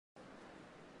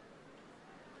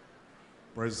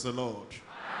Praise the Lord.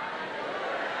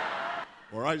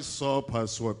 All right, rise up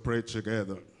as we pray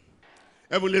together.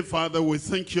 Heavenly Father, we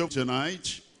thank you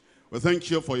tonight. We thank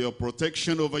you for your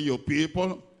protection over your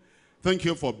people. Thank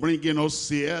you for bringing us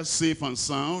here safe and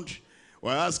sound.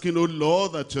 We're asking, oh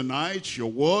Lord, that tonight your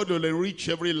word will enrich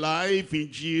every life in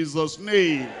Jesus'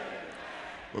 name.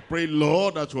 We pray,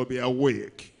 Lord, that we'll be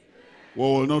awake. We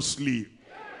will not sleep.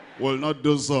 We will not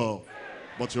doze off.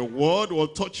 But your word will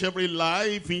touch every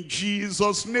life in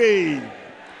Jesus' name.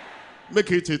 Make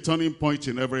it a turning point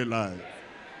in every life.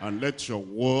 And let your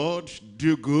word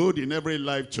do good in every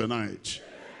life tonight.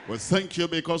 We thank you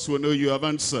because we know you have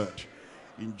answered.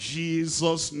 In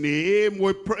Jesus' name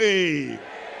we pray.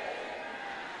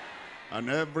 And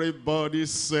everybody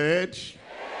said,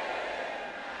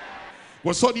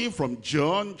 we're studying from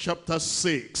John chapter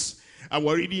 6. And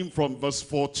we're reading from verse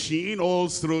 14 all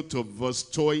through to verse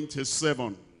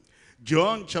 27.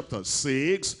 John chapter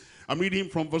 6, I'm reading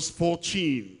from verse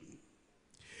 14.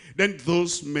 Then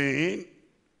those men,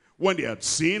 when they had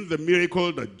seen the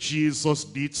miracle that Jesus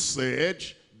did, said,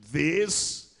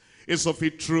 this is of a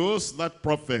truth that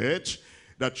prophet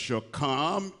that shall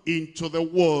come into the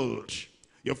world.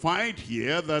 You find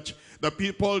here that the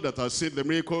people that have seen the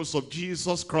miracles of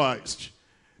Jesus Christ,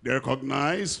 they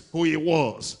recognize who he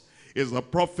was. Is the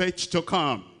prophet to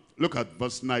come. Look at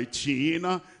verse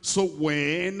 19. So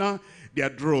when they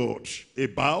had rowed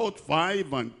about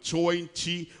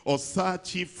 25 or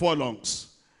 30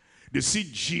 furlongs, they see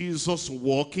Jesus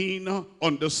walking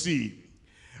on the sea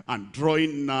and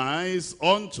drawing nigh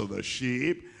unto the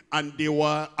ship, and they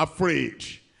were afraid.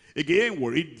 Again,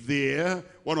 we read there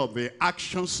one of the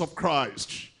actions of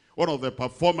Christ, one of the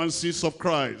performances of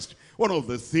Christ, one of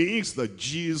the things that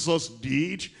Jesus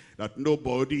did that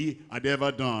nobody had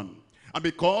ever done. And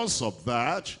because of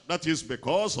that, that is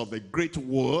because of the great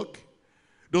work,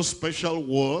 those special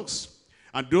works,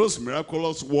 and those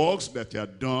miraculous works that he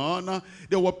had done,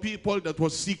 there were people that were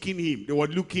seeking him. They were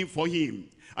looking for him.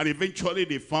 And eventually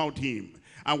they found him.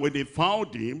 And when they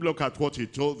found him, look at what he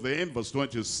told them, verse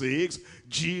 26.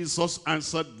 Jesus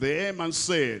answered them and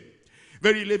said,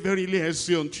 verily, verily, I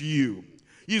say unto you,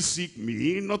 ye seek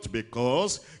me, not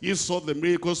because ye saw the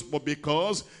miracles, but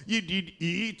because ye did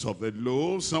eat of the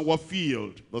loaves and were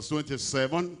filled. Verse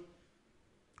 27,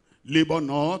 labor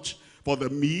not for the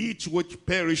meat which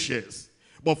perisheth,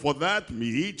 but for that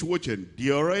meat which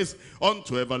endureth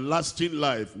unto everlasting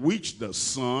life, which the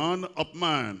Son of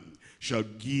Man shall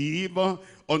give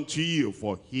unto you.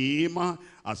 For him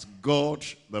as God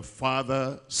the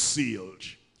Father sealed.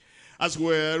 As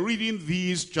we're reading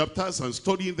these chapters and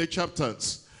studying the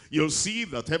chapters, you'll see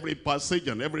that every passage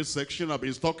and every section I've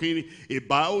been talking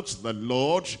about the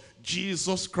Lord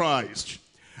Jesus Christ.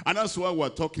 And that's what we're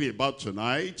talking about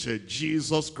tonight,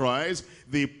 Jesus Christ,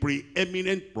 the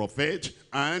preeminent prophet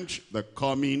and the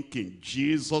coming king.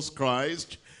 Jesus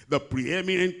Christ, the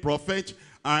preeminent prophet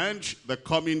and the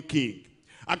coming king.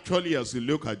 Actually, as you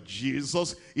look at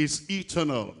Jesus, he's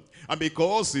eternal. And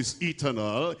because he's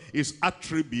eternal, his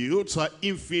attributes are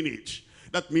infinite.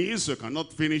 That means you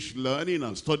cannot finish learning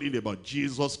and studying about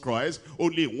Jesus Christ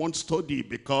only in one study,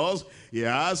 because he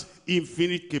has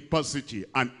infinite capacity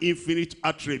and infinite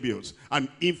attributes and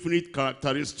infinite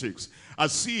characteristics.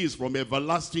 As he is from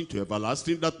everlasting to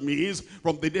everlasting, that means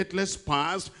from the dateless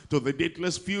past to the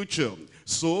dateless future.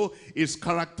 So his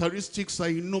characteristics are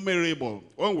innumerable.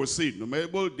 When we say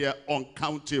innumerable, they are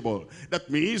uncountable. That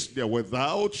means they are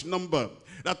without number.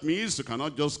 That means you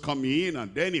cannot just come in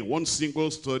and then in one single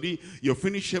study, you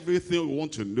finish everything you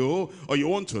want to know or you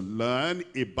want to learn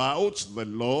about the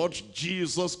Lord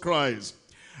Jesus Christ.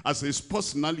 As his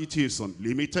personality is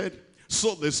unlimited,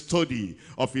 so the study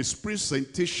of his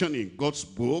presentation in God's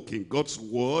book, in God's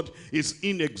word, is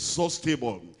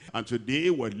inexhaustible. And today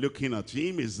we're looking at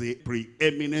him as the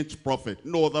preeminent prophet.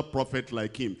 No other prophet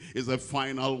like him. Is the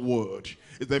final word.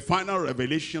 It's the final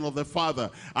revelation of the Father.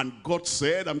 And God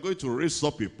said, I'm going to raise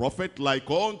up a prophet like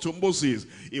unto Moses.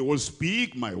 He will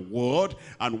speak my word,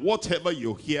 and whatever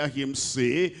you hear him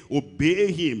say,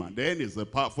 obey him. And then is the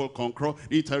powerful conqueror.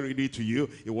 Did I read it to you?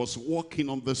 He was walking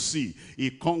on the sea.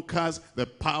 He conquers the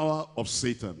power of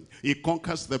Satan. He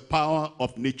conquers the power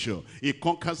of nature. He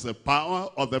conquers the power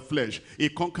of the flesh. He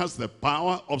conquers the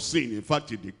power of sin. In fact,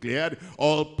 he declared,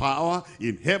 all power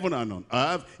in heaven and on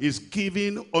earth is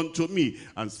given unto me.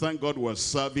 And thank God we're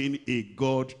serving a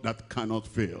God that cannot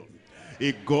fail.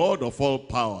 A God of all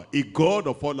power, a God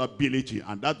of all ability.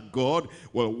 And that God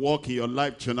will walk in your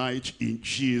life tonight in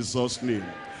Jesus' name.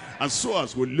 And so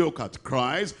as we look at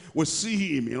Christ, we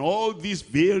see him in all these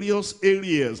various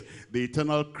areas. The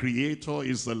eternal creator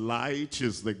is the light,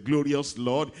 is the glorious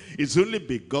Lord, is the only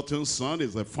begotten Son,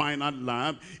 is the final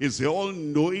Lamb, is the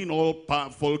all-knowing,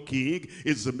 all-powerful King,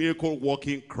 is the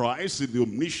miracle-working Christ, is the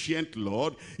omniscient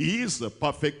Lord, he is the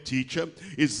perfect teacher,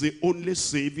 is the only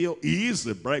Savior, he is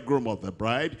the bridegroom of the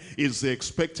bride, he is the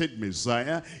expected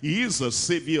Messiah, he is the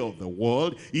Savior of the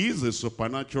world, he is the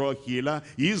supernatural healer,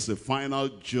 he is the final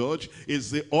judge, he is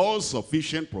the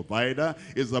all-sufficient provider,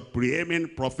 he is the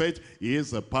preeminent prophet, he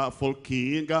is the powerful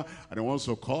King, and he wants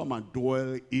to come and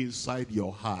dwell inside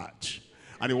your heart.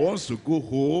 And he wants to go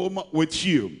home with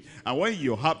you. And when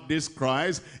you have this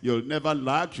Christ, you'll never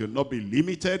lack, you'll not be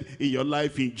limited in your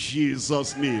life in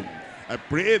Jesus' name. I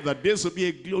pray that this will be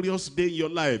a glorious day in your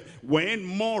life when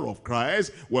more of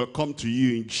Christ will come to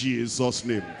you in Jesus'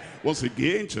 name. Once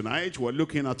again, tonight we're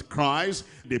looking at Christ,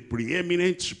 the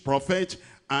preeminent prophet,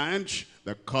 and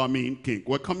the coming King.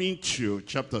 We're coming to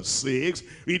chapter 6,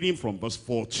 reading from verse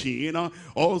 14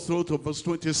 all through to verse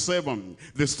 27.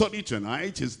 The study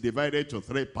tonight is divided to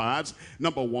 3 parts.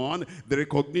 Number 1, the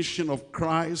recognition of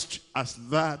Christ as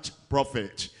that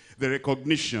prophet. The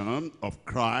recognition of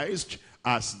Christ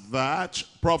as that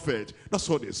prophet. That's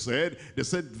what they said. They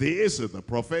said, this is the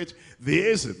prophet,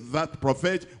 this is that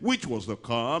prophet which was to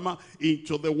come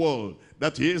into the world.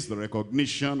 That is the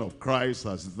recognition of Christ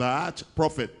as that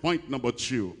prophet. Point number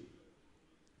 2,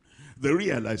 the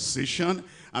realization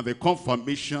and the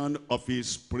confirmation of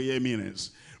his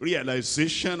preeminence.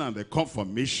 Realization and the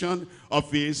confirmation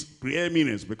of his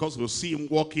preeminence, because we'll see him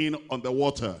walking on the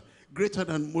water, greater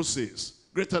than Moses,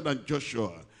 greater than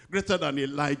Joshua, greater than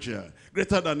Elijah,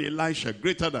 greater than Elisha,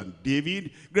 greater than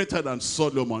David, greater than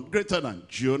Solomon, greater than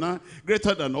Jonah,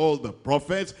 greater than all the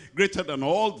prophets, greater than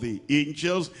all the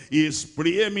angels. He is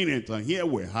preeminent. And here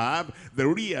we have the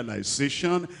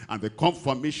realization and the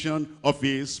confirmation of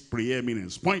his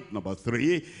preeminence. Point number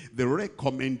 3, the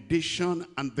recommendation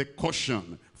and the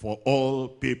caution for all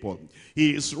people.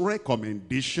 His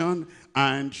recommendation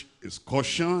and his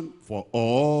caution for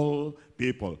all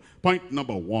people. Point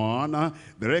number 1,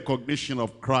 the recognition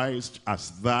of Christ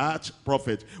as that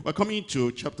prophet. We're coming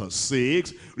to chapter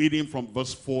 6, reading from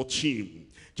verse 14.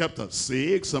 Chapter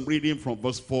 6, I'm reading from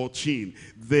verse 14.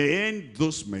 Then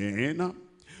those men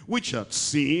which had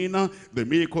seen the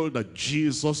miracle that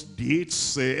Jesus did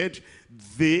said,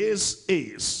 this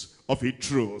is of a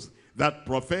truth that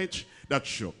prophet that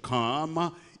shall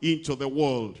come into the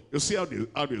world. You see how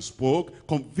they spoke?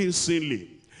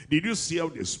 Convincingly. Did you see how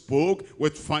they spoke?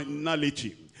 With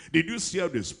finality. Did you see how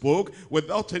they spoke?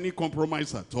 Without any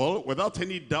compromise at all, without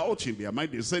any doubt in their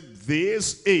mind. They said,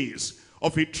 this is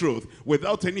of a truth.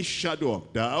 Without any shadow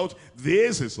of doubt,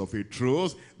 this is of a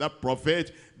truth, that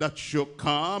prophet that shall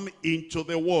come into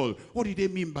the world. What did they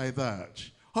mean by that?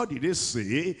 How did they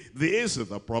say, this is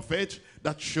the prophet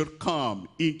that should come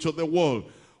into the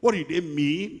world? What did they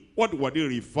mean? What were they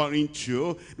referring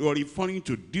to? They were referring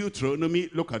to Deuteronomy.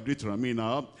 Look at Deuteronomy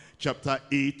now, chapter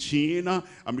 18.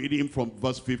 I'm reading from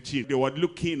verse 15. They were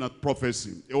looking at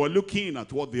prophecy. They were looking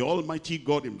at what the Almighty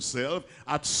God himself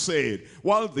had said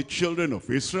while the children of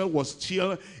Israel was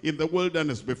still in the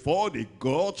wilderness before they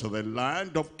got to the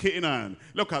land of Canaan.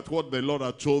 Look at what the Lord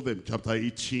had told them. Chapter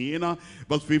 18,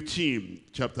 verse 15.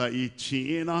 Chapter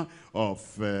 18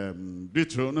 of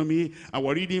Deuteronomy, and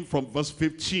we're reading from verse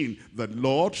 15. The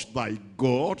Lord thy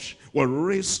God will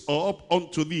raise up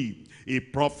unto thee a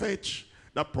prophet.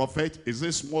 That prophet, is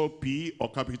a small p or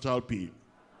capital P?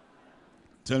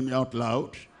 Tell me out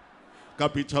loud.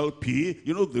 Capital P.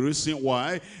 You know the reason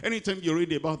why? Anytime you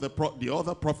read about the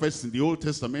other prophets in the Old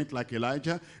Testament, like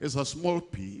Elijah, it's a small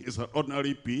p, it's an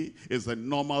ordinary p, it's a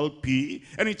normal p.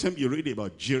 Anytime you read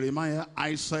about Jeremiah,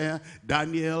 Isaiah,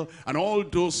 Daniel, and all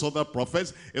those other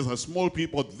prophets, it's a small p,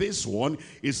 but this one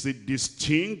is a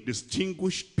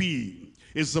distinguished p.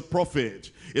 Is a prophet.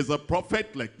 Is a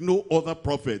prophet like no other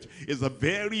prophet. Is the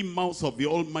very mouth of the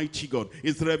Almighty God.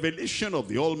 Is the revelation of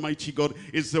the Almighty God.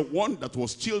 Is the one that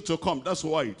was still to come. That's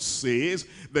why it says,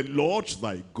 the Lord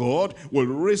thy God will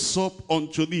raise up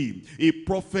unto thee a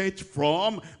prophet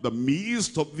from the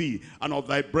midst of thee and of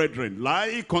thy brethren,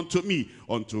 like unto me.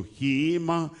 Unto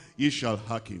him ye shall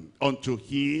hearken. Unto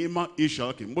him ye shall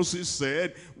hearken. Moses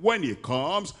said, when he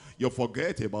comes, you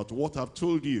forget about what I've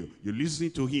told you. You listen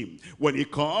to him. When he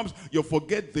comes, you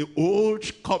forget the old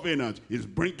covenant. He's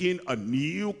bringing a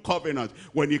new covenant.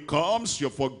 When he comes, you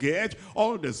forget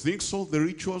all the things, all the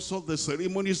rituals, all the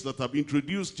ceremonies that have been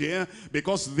introduced here,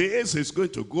 because this is going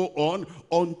to go on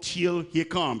until he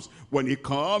comes. When he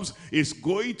comes, he's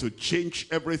going to change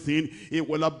everything. He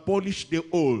will abolish the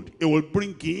old. He will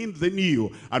bring in the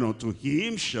new. And unto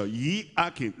him shall ye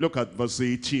hearken. Look at verse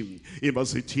 18. In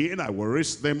verse 18, I will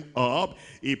raise them up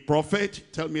a prophet.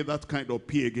 Tell me that kind of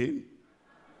P again.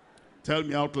 Tell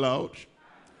me out loud.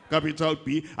 Capital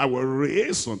P. I will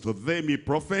raise unto them a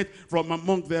prophet from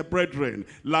among their brethren,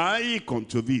 like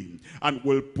unto thee, and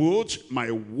will put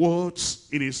my words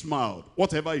in his mouth.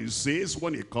 Whatever he says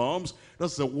when he comes,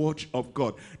 that's the word of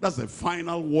God. That's the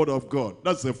final word of God.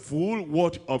 That's the full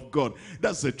word of God.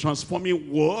 That's the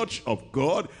transforming word of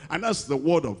God. And that's the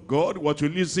word of God, what you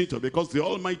listen to. Because the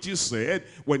Almighty said,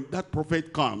 when that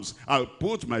prophet comes, I'll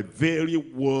put my very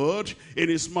word in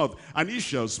his mouth, and he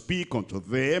shall speak unto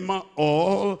them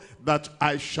all that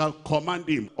I shall command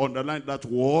him. Underline that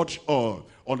word, all.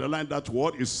 Underline that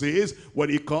word. It says, when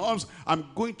he comes, I'm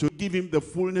going to give him the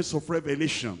fullness of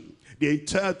revelation. The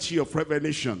entirety of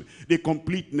revelation, the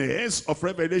completeness of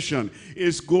revelation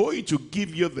is going to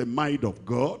give you the mind of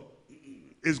God.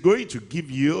 It's going to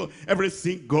give you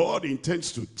everything God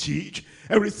intends to teach,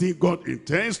 everything God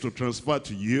intends to transfer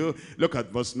to you. Look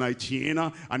at verse 19.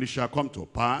 And it shall come to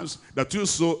pass that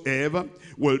whosoever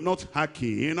will not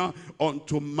hearken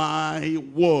unto my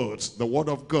words, the word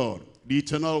of God, the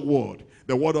eternal word,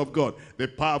 the word of God, the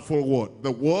powerful word,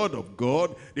 the word of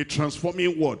God, the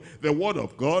transforming word, the word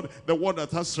of God, the word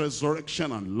that has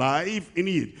resurrection and life in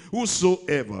it.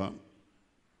 Whosoever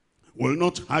will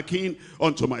not hearken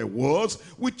unto my words,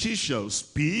 which he shall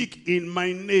speak in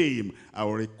my name, I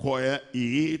will require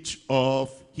it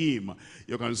of him.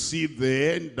 You can see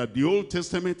then that the Old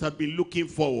Testament had been looking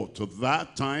forward to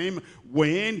that time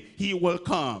when he will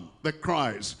come, the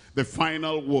Christ, the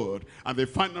final word, and the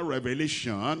final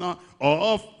revelation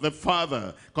of the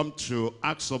Father. Come to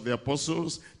Acts of the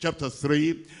Apostles, chapter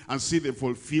 3, and see the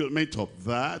fulfillment of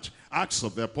that. Acts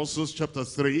of the Apostles, chapter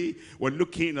 3, we're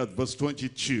looking at verse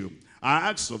 22.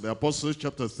 Acts of the Apostles,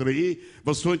 chapter 3,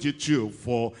 verse 22.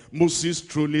 For Moses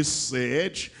truly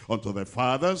said unto the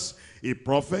fathers, a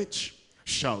prophet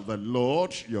shall the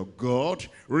Lord your God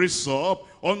raise up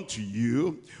unto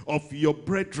you of your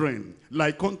brethren,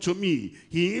 like unto me.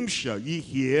 Him shall ye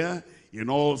hear in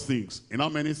all things. In how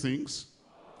many things?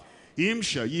 Him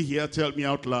shall ye hear, tell me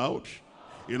out loud.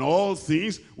 In all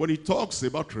things. When he talks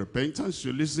about repentance,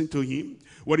 you listen to him.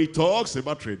 When he talks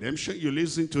about redemption, you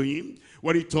listen to him.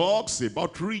 When he talks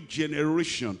about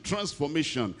regeneration,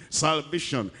 transformation,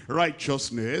 salvation,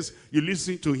 righteousness, you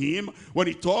listen to him. When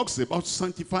he talks about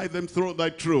sanctify them through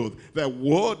thy truth, the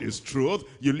word is truth,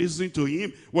 you listen to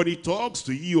him. When he talks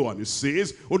to you and he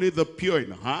says, only the pure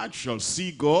in heart shall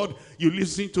see God, you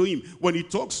listen to him. When he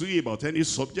talks to you about any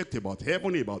subject, about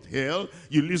heaven, about hell,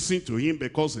 you listen to him,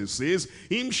 because he says,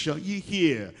 him shall ye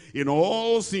hear in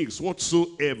all things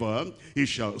whatsoever he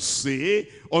shall say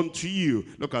unto you.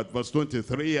 Look at verse 23.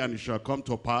 And it shall come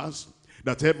to pass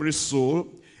that every soul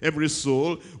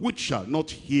which shall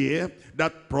not hear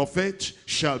that prophet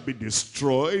shall be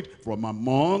destroyed from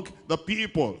among the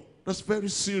people. That's very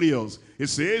serious. It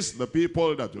says the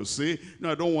people that will say,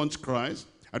 no, I don't want Christ,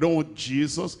 I don't want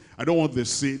Jesus, I don't want the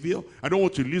Savior, I don't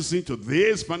want to listen to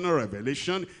this final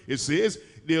revelation. It says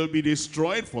they'll be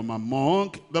destroyed from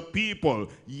among the people.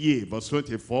 Yea, verse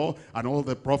 24, and all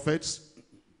the prophets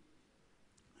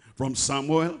from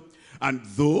Samuel and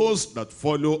those that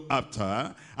follow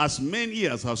after, as many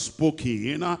as have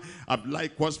spoken, have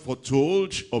likewise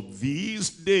foretold of these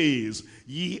days.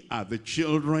 Ye are the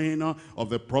children of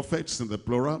the prophets in the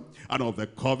plural, and of the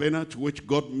covenant which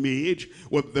God made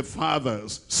with the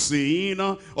fathers, saying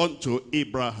unto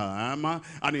Abraham,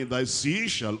 and in thy seed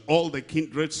shall all the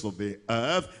kindreds of the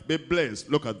earth be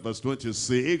blessed. Look at verse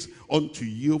 26. Unto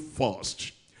you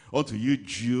first, unto you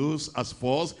Jews as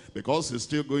first, because he's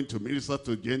still going to minister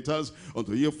to Gentiles.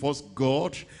 Unto you first,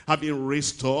 God, having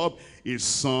raised up his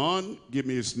son, give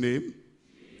me his name,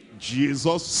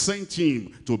 Jesus, sent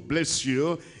him to bless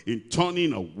you in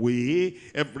turning away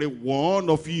every one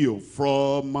of you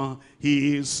from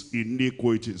his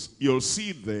iniquities. You'll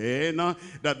see then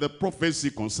that the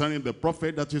prophecy concerning the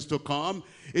prophet that is to come,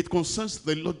 it concerns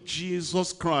the Lord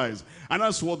Jesus Christ. And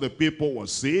that's what the people were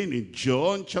saying in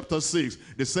John chapter 6.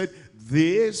 They said,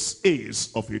 this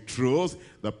is of a truth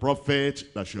the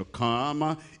prophet that shall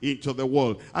come into the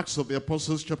world. Acts of the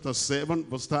Apostles chapter 7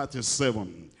 verse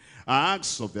 37.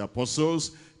 Acts of the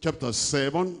Apostles chapter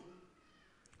 7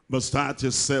 verse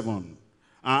 37.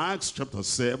 Acts chapter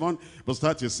 7 verse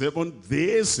 37.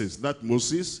 This is that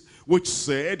Moses which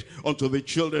said unto the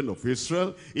children of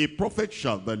Israel, a prophet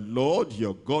shall the Lord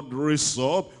your God raise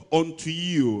up unto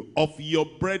you of your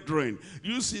brethren.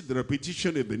 You see the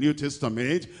repetition in the New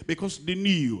Testament because they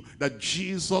knew that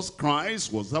Jesus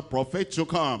Christ was the prophet to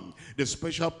come. The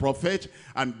special prophet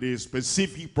and the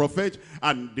specific prophet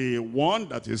and the one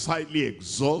that is highly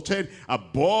exalted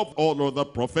above all other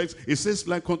prophets. It says,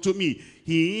 like unto me,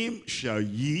 him shall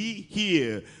ye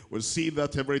hear. We'll see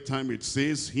that every time it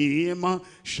says, him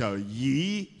shall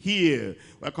ye hear.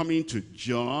 We're coming to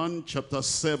John chapter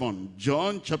 7.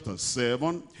 John chapter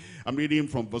 7. I'm reading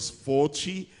from verse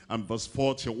 40 and verse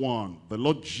 41. The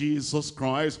Lord Jesus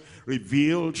Christ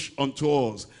revealed unto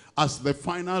us as the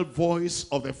final voice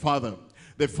of the Father,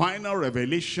 the final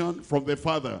revelation from the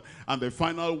Father, and the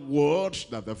final word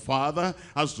that the Father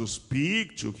has to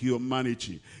speak to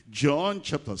humanity. John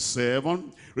chapter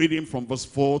 7, reading from verse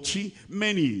 40.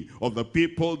 Many of the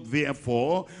people,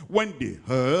 therefore, when they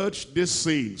heard this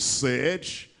saying, said,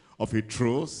 of a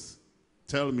truth,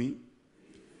 tell me,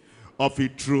 of a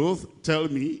truth, tell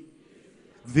me,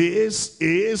 this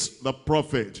is the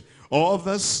prophet.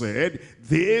 Others said,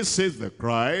 this is the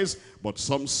Christ. But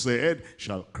some said,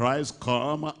 shall Christ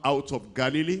come out of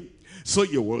Galilee? So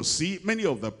you will see many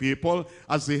of the people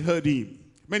as they heard him.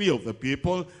 Many of the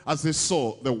people as they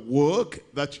saw the work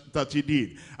that he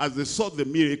did. As they saw the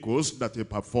miracles that he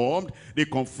performed, they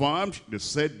confirmed, they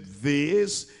said,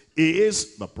 this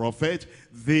is the prophet.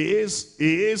 This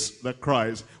is the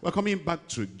Christ. We're coming back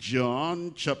to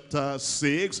John chapter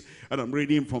 6. And I'm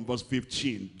reading from verse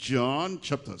 15. John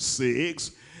chapter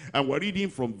 6. And we're reading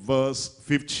from verse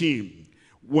 15.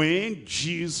 When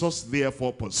Jesus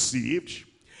therefore perceived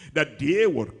that they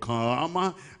would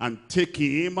come and take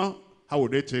him, how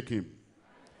would they take him?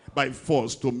 By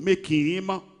force, to make him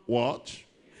what?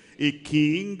 A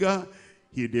king.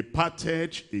 He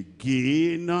departed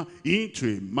again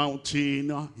into a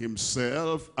mountain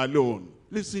himself alone.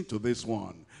 Listen to this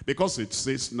one. Because it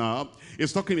says now,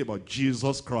 it's talking about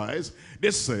Jesus Christ.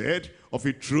 They said, of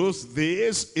a truth,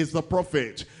 this is the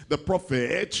prophet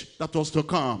that was to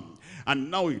come. And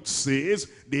now it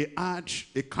says they had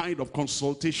a kind of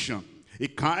consultation, a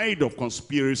kind of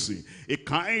conspiracy, a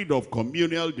kind of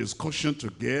communal discussion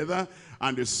together.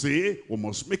 And they say, we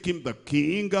must make him the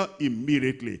king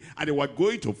immediately. And they were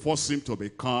going to force him to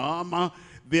become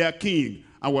their king.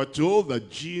 And we're told that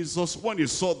Jesus, when he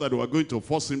saw that they were going to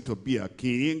force him to be a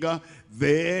king,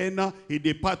 then he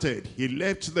departed. He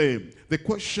left them. The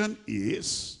question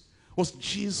is, was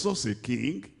Jesus a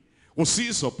king? Was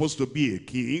he supposed to be a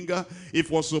king? If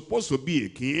he was supposed to be a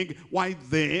king, why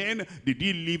then did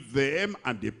he leave them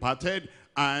and departed?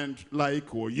 And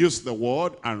like we use the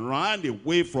word, and ran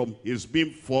away from his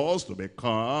being forced to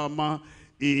become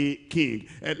a king.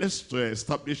 And let's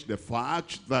establish the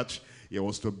fact that he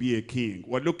was to be a king.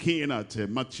 We're looking at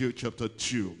Matthew chapter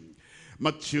 2.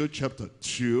 Matthew chapter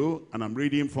 2, and I'm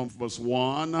reading from verse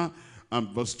 1 and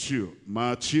verse 2.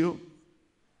 Matthew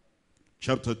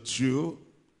chapter 2,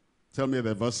 tell me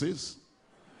the verses.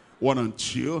 1 and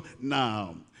 2.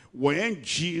 Now, when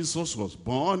Jesus was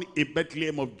born in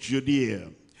Bethlehem of Judea,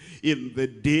 in the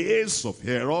days of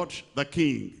Herod the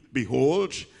king,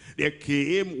 behold, there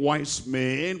came wise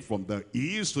men from the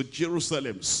east to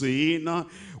Jerusalem, saying,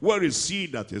 where is he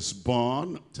that is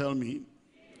born? Tell me.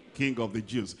 King of the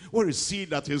Jews. Where is he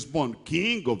that is born?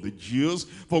 King of the Jews.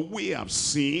 For we have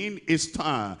seen a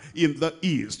star in the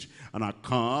east, and are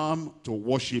come to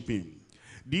worship him.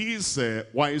 These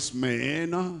wise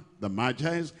men, the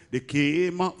Magi, they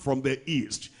came from the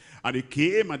east. And they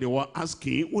came and they were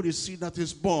asking, what is he that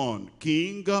is born?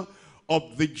 King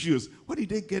of the Jews. Where did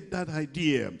they get that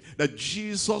idea? That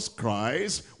Jesus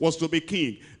Christ was to be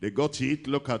king. They got it.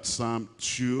 Look at Psalm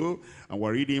 2. And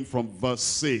we're reading from verse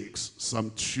 6.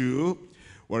 Psalm 2.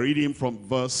 We're reading from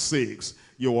verse 6.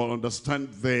 You will understand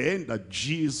then that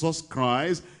Jesus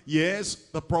Christ, yes,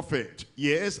 the prophet.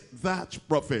 Yes, that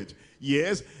prophet.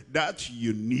 Yes, that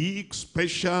unique,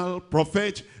 special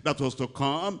prophet that was to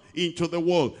come into the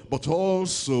world, but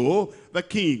also the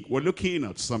king. We're looking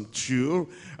at Psalm 2,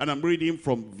 and I'm reading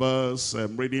from verse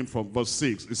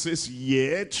 6. It says,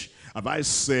 yet have I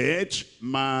set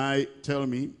my, tell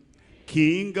me,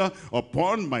 king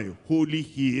upon my holy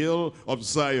hill of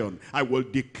Zion. I will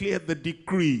declare the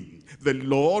decree. The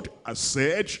Lord has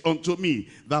said unto me,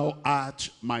 thou art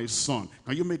my son.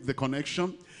 Can you make the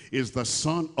connection? Is the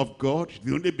Son of God,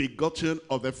 the only begotten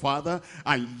of the Father,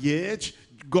 and yet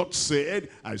God said,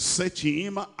 I set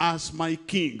him as my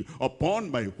king upon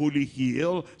my holy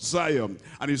hill, Zion.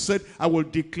 And he said, I will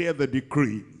declare the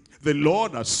decree. The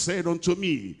Lord has said unto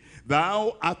me,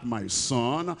 thou art my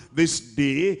son, this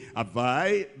day have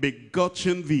I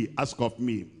begotten thee. Ask of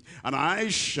me, And I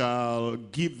shall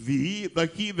give thee the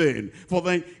heathen for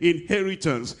thine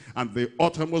inheritance, and the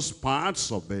uttermost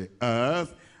parts of the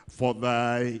earth for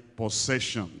thy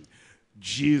possession.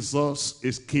 Jesus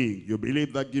is king. You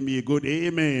believe that? Give me a good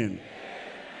amen.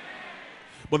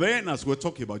 But then as we're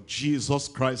talking about Jesus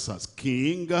Christ as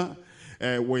king,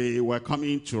 we were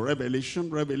coming to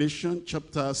Revelation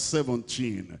chapter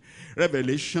 17.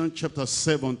 Revelation chapter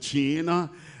 17,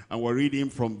 and we're reading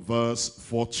from verse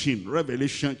 14.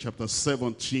 Revelation chapter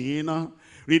 17,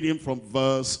 reading from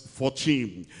verse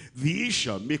 14. These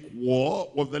shall make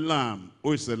war with the Lamb.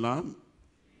 Who is the Lamb?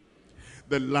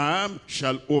 The Lamb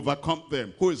shall overcome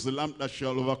them. Who is the Lamb that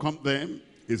shall overcome them?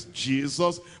 It's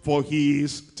Jesus. For he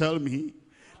is, tell me,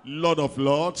 Lord of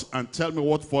lords, and tell me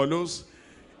what follows.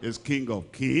 Is King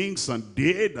of kings, and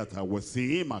they that are with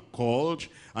him are called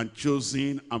and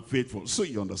chosen and faithful. So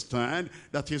you understand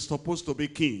that he's supposed to be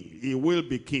king. He will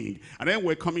be king. And then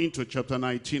we're coming to chapter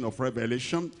 19 of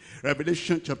Revelation.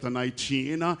 Revelation chapter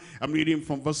 19, I'm reading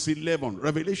from verse 11.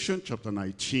 Revelation chapter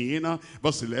 19,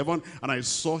 verse 11. And I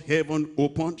saw heaven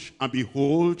opened, and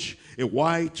behold, a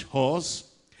white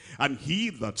horse, and he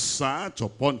that sat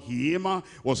upon him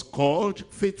was called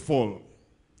Faithful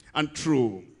and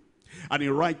True. And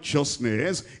in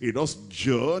righteousness he does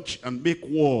judge and make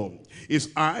war.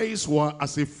 His eyes were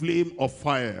as a flame of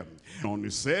fire. On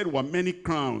his head were many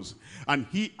crowns. And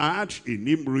he had a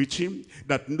name written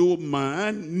that no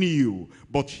man knew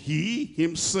but he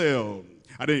himself.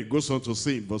 And then he goes on to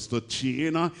say in verse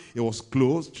 13, he was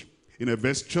clothed in a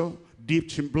vesture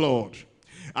dipped in blood.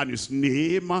 And his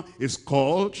name is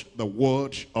called the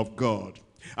Word of God.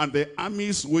 And the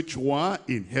armies which were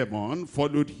in heaven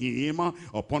followed him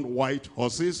upon white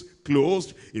horses,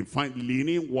 clothed in fine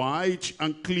linen, white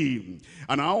and clean.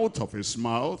 And out of his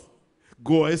mouth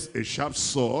goeth a sharp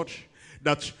sword,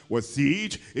 that with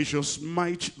it he shall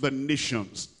smite the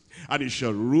nations. And he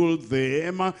shall rule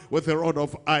them with a rod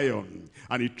of iron.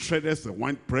 And he treadeth the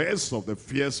winepress of the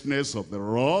fierceness of the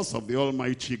wrath of the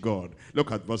Almighty God.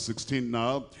 Look at verse 16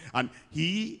 now. And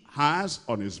he has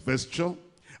on his vesture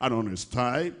and on his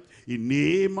thigh a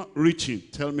name written.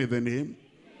 Tell me the name.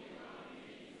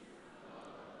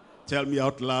 Tell me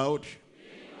out loud.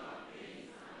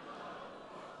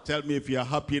 Tell me if you are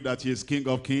happy that he is King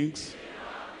of Kings.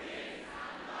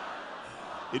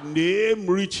 A name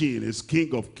written is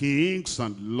King of Kings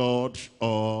and Lord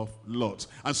of Lords.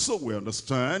 And so we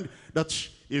understand that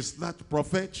is that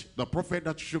prophet, the prophet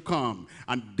that should come.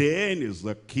 And then is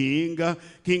the king,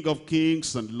 King of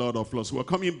kings and Lord of lords. We're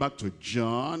coming back to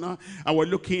John, and we're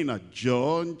looking at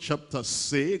John chapter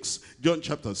 6. John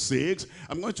chapter 6.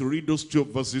 I'm going to read those two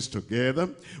verses together.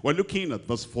 We're looking at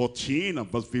verse 14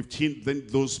 and verse 15. Then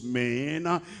those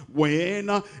men, when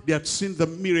they had seen the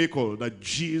miracle that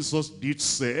Jesus did,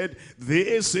 said,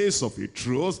 this is of a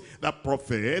truth, that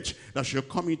prophet that shall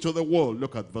come into the world.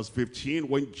 Look at verse 15.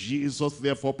 When Jesus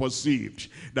therefore perceived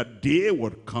that they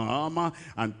would come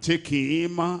and take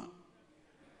him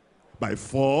by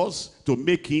force to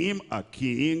make him a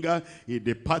king, he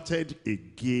departed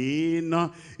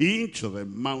again into the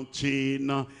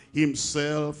mountain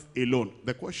himself alone.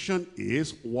 The question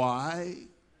is, why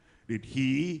did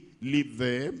he leave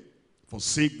them,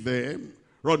 forsake them,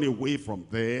 run away from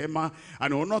them,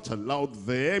 and will not allow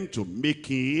them to make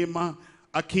him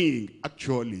a king?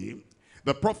 Actually,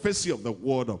 the prophecy of the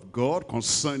word of God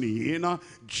concerning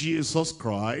Jesus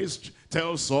Christ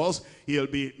tells us he'll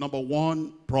be, number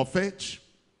one, prophet,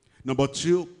 number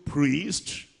two,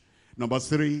 priest, number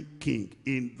three, king,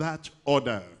 in that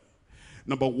order.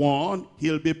 Number one,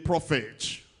 he'll be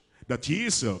prophet. That he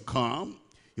shall come,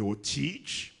 he will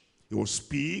teach, he will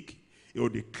speak, he will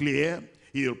declare,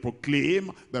 he will proclaim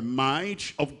the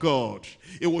might of God.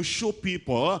 He will show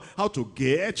people how to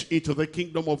get into the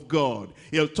kingdom of God.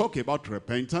 He'll talk about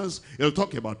repentance. He'll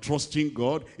talk about trusting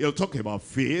God. He'll talk about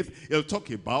faith. He'll talk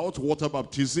about water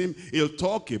baptism. He'll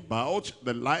talk about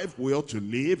the life we ought to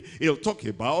live. He'll talk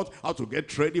about how to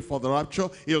get ready for the rapture.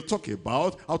 He'll talk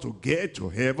about how to get to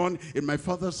heaven. In my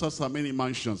Father's house are many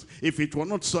mansions. If it were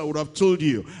not so, I would have told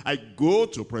you, I go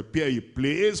to prepare a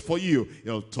place for you.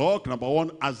 He'll talk, number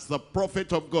one, as the prophet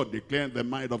of God, declaring the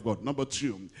mind of God. Number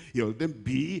two, he'll then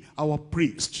be our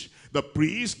priest. The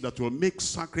priest that will make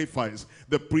sacrifice.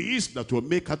 The priest that will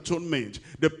make atonement.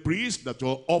 The priest that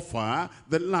will offer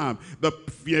the lamb. The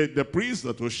priest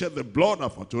that will shed the blood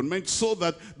of atonement, so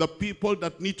that the people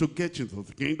that need to get into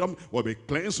the kingdom will be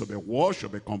cleansed, will be washed, will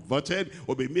be converted,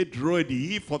 will be made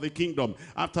ready for the kingdom.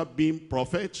 After being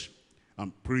prophet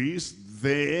and priest,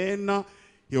 then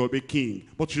he will be king.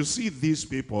 But you see, these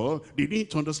people, they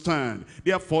didn't understand.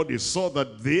 Therefore, they saw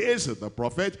that this is the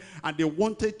prophet, and they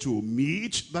wanted to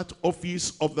meet that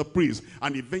office of the priest,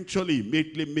 and eventually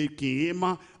immediately make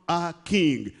him a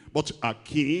king. But a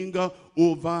king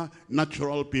over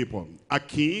natural people, a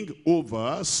king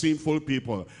over sinful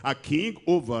people, a king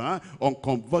over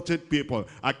unconverted people,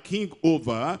 a king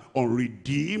over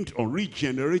unredeemed,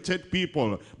 unregenerated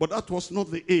people. But that was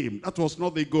not the aim, that was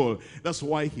not the goal. That's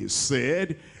why he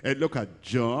said, and look at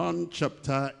John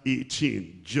chapter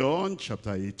 18. John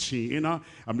chapter 18,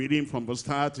 I'm reading from verse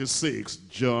 36.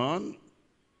 John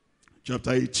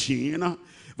chapter 18,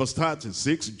 verse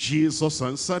 36, Jesus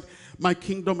answered, my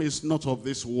kingdom is not of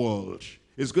this world.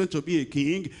 Is going to be a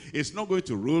king. It's not going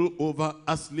to rule over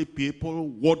earthly people,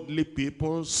 worldly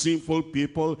people, sinful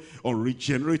people,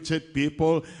 unregenerated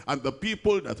people, and the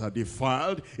people that are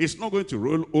defiled. It's not going to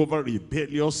rule over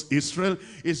rebellious Israel.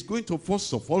 It's going to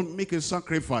first of all make a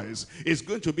sacrifice. It's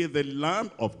going to be the Lamb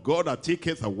of God that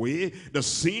taketh away the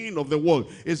sin of the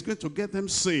world. It's going to get them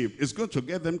saved. It's going to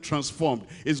get them transformed.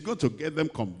 It's going to get them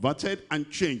converted and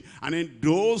changed. And in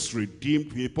those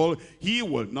redeemed people, he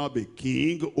will now be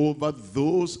king over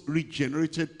those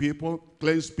regenerated people,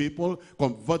 cleansed people,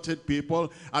 converted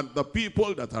people, and the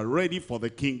people that are ready for the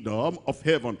kingdom of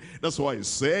heaven. That's why he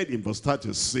said in verse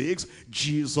 36,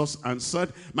 Jesus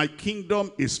answered, my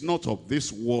kingdom is not of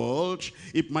this world.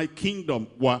 If my kingdom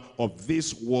were of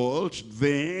this world,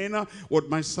 then would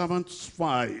my servants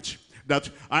fight, that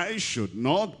I should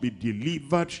not be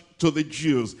delivered to the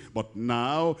Jews. But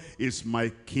now is my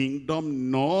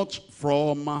kingdom not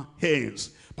from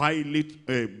hence.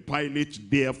 Pilate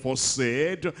therefore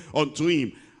said unto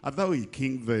him, art thou a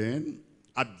king then?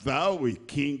 Art thou a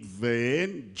king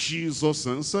then? Jesus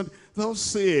answered, thou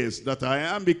sayest that I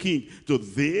am a king. To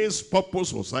this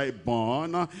purpose was I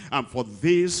born, and for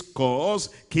this cause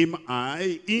came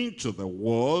I into the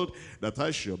world, that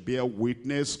I should bear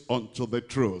witness unto the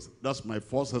truth. That's my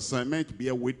first assignment,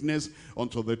 bear witness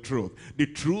unto the truth. The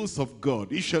truth of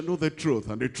God. You shall know the truth,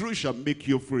 and the truth shall make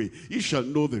you free. You shall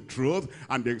know the truth,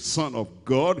 and the Son of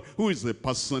God, who is the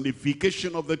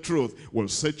personification of the truth, will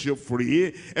set you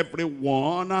free.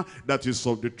 Everyone that is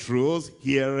of the truth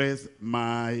heareth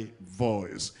my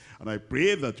voice. And I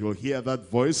pray that you'll hear that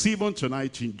voice even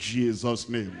tonight in Jesus'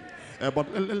 name.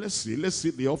 But let's see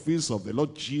the office of the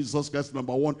Lord Jesus Christ.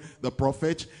 Number one, the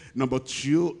prophet. Number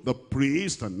two, the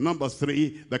priest. And number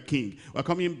three, the king. We're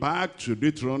coming back to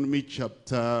Deuteronomy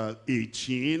chapter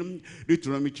 18.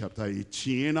 Deuteronomy chapter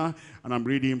 18. And I'm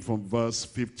reading from verse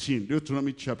 15.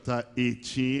 Deuteronomy chapter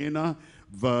 18,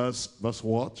 verse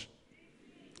what?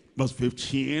 Verse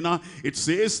 15, it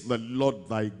says, the Lord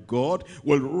thy God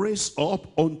will raise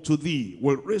up unto thee,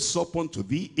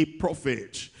 a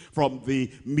prophet from the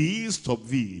midst of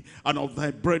thee and of thy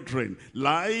brethren,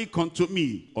 like unto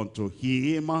me. Unto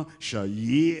him shall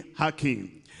ye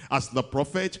hearken. As the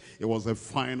prophet, it was a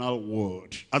final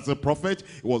word. As a prophet,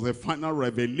 it was a final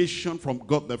revelation from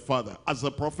God the Father. As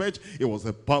a prophet, it was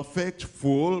a perfect,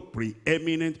 full,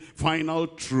 preeminent, final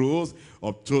truth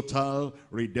of total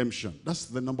redemption. That's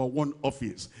the number one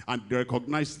office. And they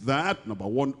recognized that number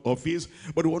one office,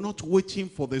 but they were not waiting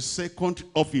for the second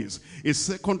office. A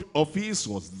second office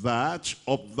was that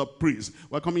of the priest.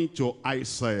 We're coming to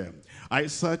Isaiah.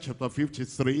 Isaiah chapter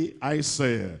 53,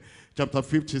 Isaiah chapter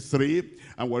 53,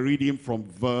 and we're reading from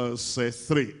verse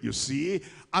 3. You see,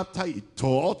 after he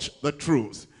taught the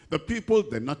truth, the people,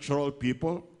 the natural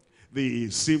people, the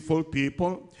sinful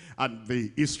people, and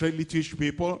the Israelitish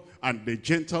people, and the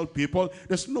Gentile people,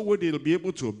 there's no way they'll be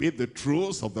able to obey the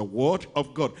truth of the word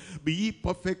of God. Be ye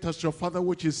perfect as your Father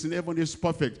which is in heaven is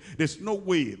perfect. There's no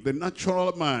way the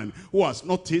natural man who has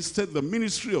not tasted the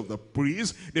ministry of the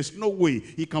priest, there's no way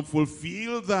he can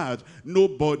fulfill that.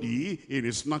 Nobody in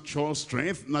his natural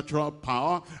strength, natural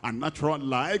power, and natural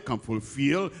life can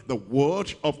fulfill the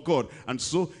word of God. And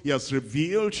so he has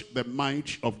revealed the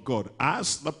might of God.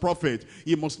 As the prophet,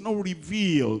 he must not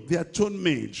reveal the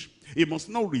atonement. He must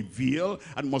not reveal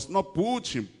and must not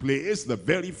put in place the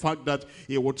very fact that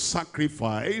he would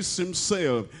sacrifice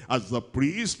himself as the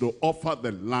priest to offer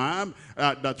the lamb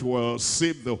that will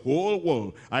save the whole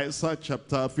world. Isaiah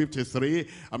chapter 53,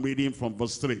 I'm reading from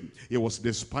verse 3. He was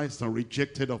despised and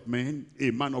rejected of men,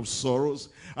 a man of sorrows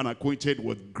and acquainted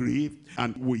with grief,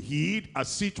 and we hid,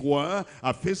 as it were,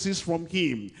 our faces from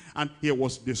him. And he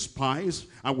was despised,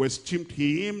 and we esteemed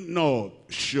him not.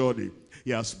 Surely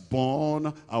He has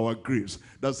borne our griefs.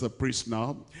 That's the priest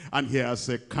now. And he has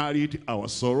carried our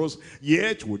sorrows.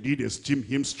 Yet we did esteem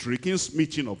him stricken,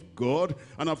 smitten of God,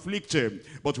 and afflicted.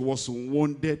 But he was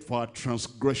wounded for our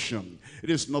transgression. It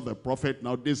is not the prophet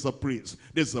now, this is the priest.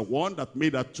 This is the one that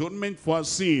made atonement for our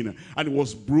sin. And he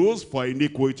was bruised for our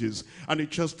iniquities. And the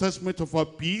chastisement of our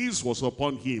peace was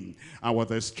upon him. And with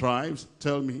the stripes,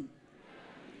 tell me,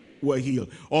 were healed.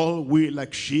 All we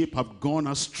like sheep have gone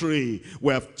astray.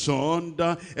 We have turned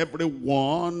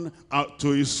everyone out to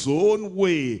his own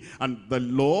way. And the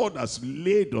Lord has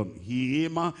laid on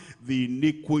him the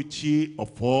iniquity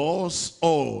of us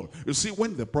all. You see,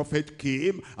 when the prophet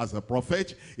came as a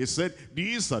prophet, he said,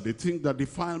 these are the things that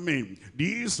defile men.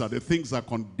 These are the things that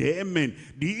condemn men.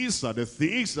 These are the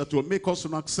things that will make us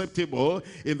unacceptable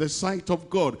in the sight of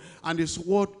God. And his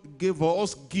word gave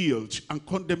us guilt and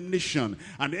condemnation.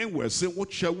 And then we're saying,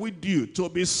 what shall we do to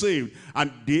be saved? And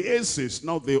this is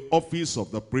now the office of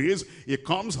the priest. He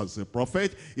comes as a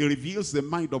prophet. He reveals the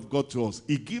mind of God to us.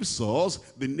 He gives us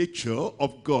the nature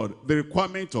of God, the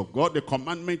requirement of God, the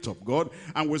commandment of God.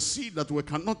 And we see that we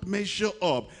cannot measure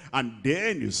up. And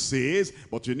then he says,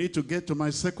 but you need to get to my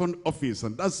second office.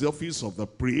 And that's the office of the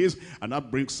priest. And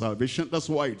that brings salvation. That's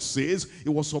why it says he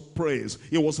was oppressed.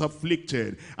 He was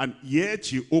afflicted. And yet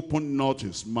he opened not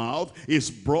his mouth. He is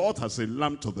brought as a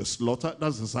lamb to the slaughter.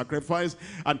 That's the sacrifice.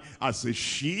 And as a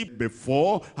sheep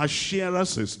before her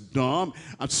shearers is dumb,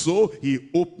 and so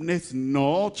he openeth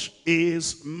not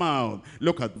his mouth.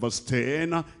 Look at verse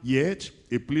 10. Yet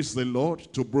it pleased the Lord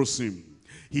to bruise him.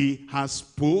 He has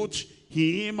put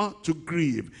him to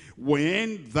grief.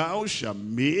 When thou shalt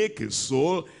make his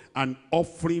soul an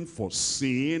offering for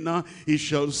sin, he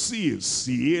shall see his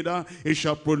seed, he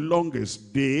shall prolong his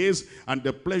days, and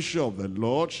the pleasure of the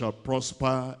Lord shall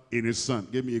prosper in his son.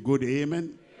 Give me a good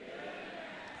amen.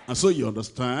 And so you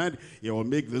understand, he will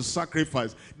make the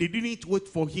sacrifice. They didn't wait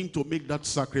for him to make that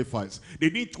sacrifice. They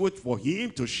didn't wait for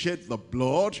him to shed the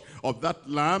blood of that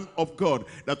Lamb of God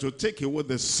that will take away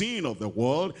the sin of the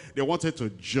world. They wanted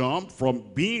to jump from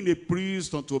being a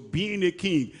priest unto being a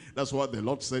king. That's why the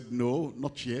Lord said, no,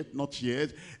 not yet, not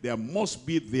yet. There must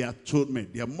be the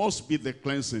atonement. There must be the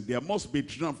cleansing. There must be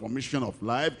transformation of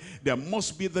life. There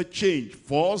must be the change.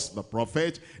 First, the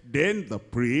prophet, then the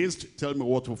priest. Tell me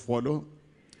what will follow.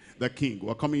 The king.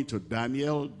 We're coming to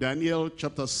Daniel. Daniel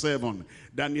chapter 7.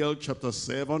 Daniel chapter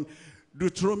 7.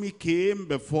 Deuteronomy came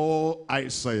before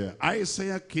Isaiah.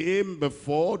 Isaiah came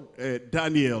before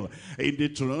Daniel. In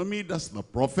Deuteronomy, that's the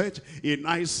prophet. In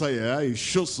Isaiah, he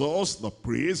shows us the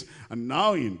priest. And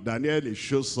now in Daniel, he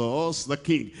shows us the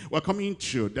king. We're coming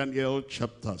to Daniel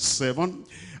chapter 7.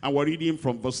 And we're reading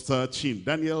from verse 13.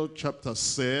 Daniel chapter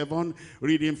 7,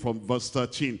 reading from verse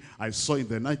 13. I saw in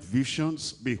the night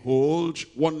visions, behold,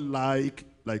 one like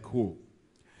who?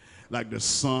 Like the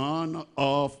Son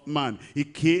of Man. He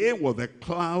came with the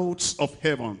clouds of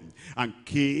heaven and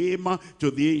came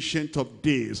to the Ancient of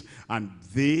Days. And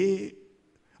they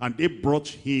brought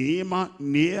him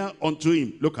near unto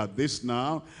him. Look at this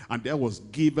now. And there was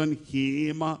given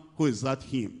him, who is that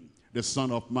him? The Son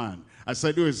of Man. I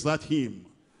said, who is that him?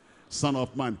 Son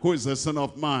of Man. Who is the Son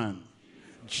of Man?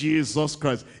 Jesus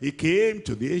Christ. He came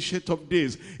to the Ancient of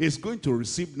Days. He's going to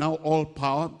receive now all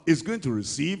power. He's going to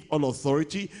receive all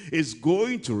authority. He's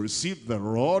going to receive the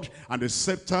rod and the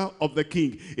scepter of the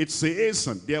king. It says,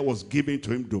 and there was given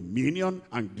to him dominion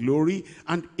and glory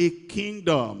and a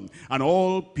kingdom. And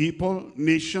all people,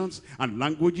 nations, and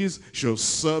languages shall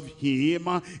serve him.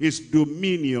 His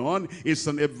dominion is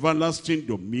an everlasting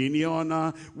dominion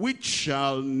which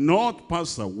shall not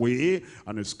pass away,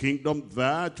 and his kingdom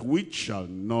that which shall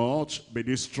not be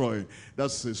destroyed.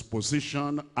 That's his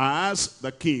position as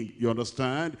the king. You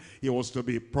understand? He was to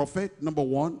be prophet, number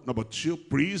one. Number two,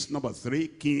 priest. Number three,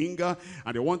 king.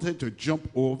 And he wanted to jump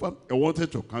over. He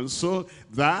wanted to cancel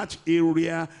that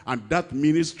area and that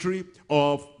ministry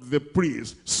of the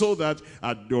priest, so that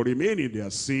they remain in their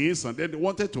sins. And then they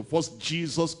wanted to force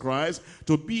Jesus Christ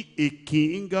to be a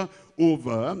king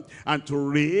over and to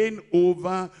reign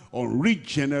over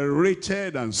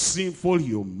unregenerated and sinful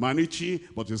humanity.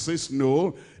 But he says,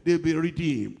 no, they'll be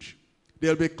redeemed,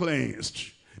 they'll be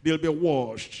cleansed, they'll be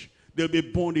washed, they'll be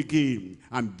born again,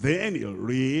 and then he'll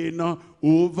reign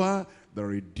over the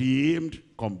redeemed,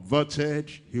 converted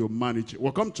humanity.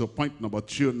 We'll come to point number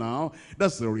 2 now.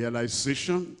 That's the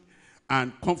realization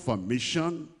and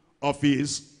confirmation of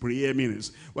his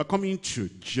preeminence. We're coming to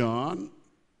John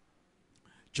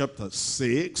chapter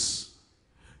 6.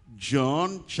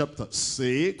 John chapter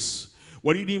 6.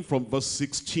 We're reading from verse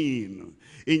 16.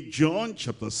 In John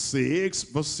chapter 6,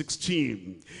 verse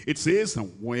 16, it says,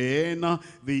 and when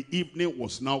the evening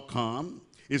was now come,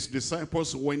 his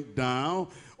disciples went down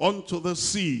unto the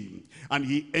sea, and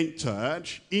he entered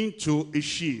into a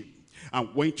ship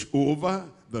and went over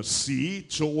the sea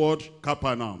toward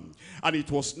Capernaum. And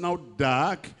it was now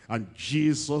dark, and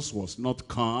Jesus was not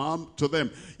come to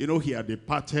them. You know, he had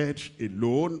departed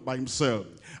alone by himself,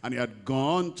 and he had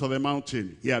gone to the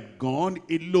mountain. He had gone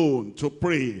alone to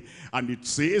pray. And it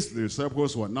says the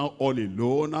disciples were now all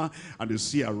alone, and the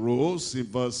sea arose. In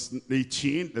verse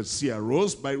 18, the sea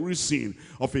arose by reason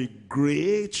of a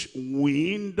great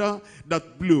wind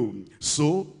that blew.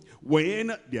 So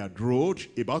when they had rowed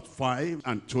about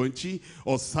 25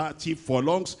 or 30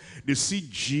 furlongs, they see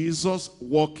Jesus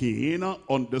walking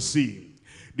on the sea.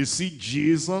 They see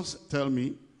Jesus, tell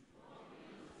me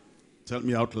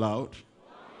out loud.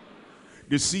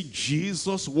 They see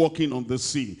Jesus walking on the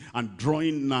sea and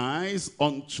drawing nigh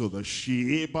unto the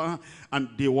ship, and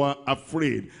they were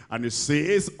afraid. And it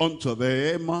says unto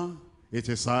them, it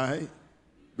is I,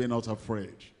 be not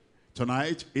afraid.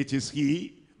 Tonight, it is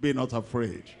he, be not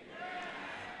afraid.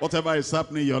 Whatever is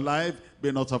happening in your life,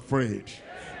 be not afraid.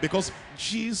 Because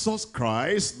Jesus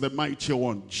Christ, the mighty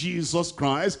one, Jesus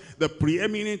Christ, the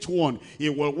preeminent one, he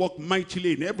will work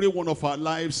mightily in every one of our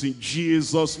lives in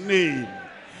Jesus' name.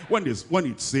 When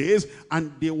it says,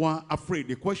 and they were afraid,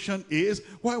 the question is,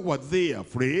 why were they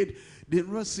afraid? They've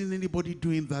never seen anybody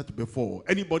doing that before.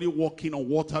 Anybody walking on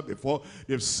water before.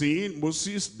 They've seen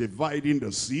Moses dividing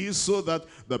the sea so that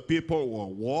the people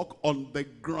will walk on the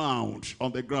ground.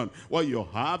 Well, you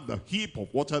have the heap of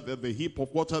water there, the heap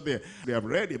of water there. They have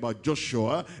read about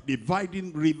Joshua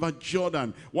dividing River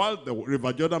Jordan. While the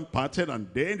River Jordan parted, and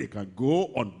then they can go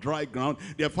on dry ground.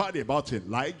 They have heard about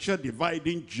Elijah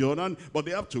dividing Jordan, but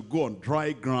they have to go on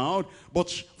dry ground. But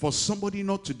for somebody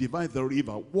not to divide the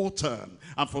river water,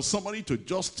 and for somebody to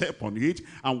just step on it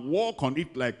and walk on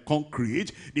it like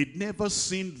concrete, they'd never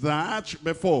seen that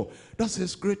before. That's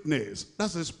his greatness,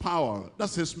 that's his power,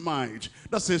 that's his might,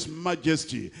 that's his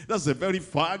majesty. That's the very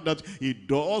fact that he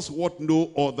does what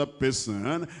no other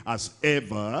person has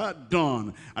ever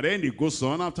done. And then he goes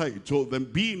on, after he told them,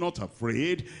 be not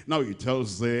afraid. Now he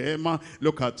tells them,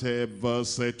 look at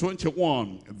verse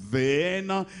 21.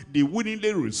 Then they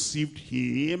willingly received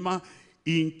him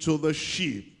into the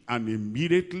ship, and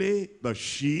immediately the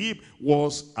ship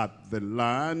was at the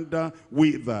land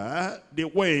whither they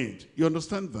went. You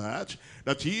understand that?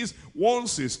 That is,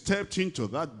 once he stepped into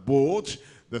that boat,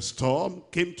 the storm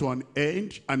came to an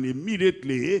end, and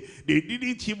immediately, they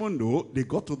didn't even know, they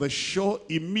got to the shore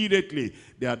immediately.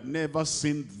 They had never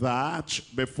seen that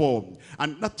before.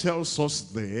 And that tells us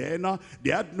then,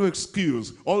 they had no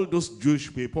excuse. All those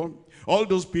Jewish people, all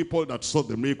those people that saw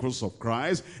the miracles of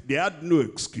Christ, they had no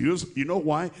excuse. You know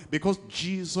why? Because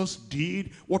Jesus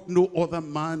did what no other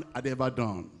man had ever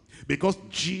done. Because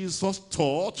Jesus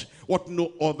taught what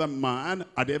no other man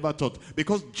had ever taught.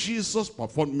 Because Jesus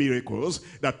performed miracles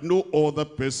that no other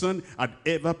person had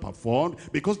ever performed.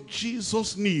 Because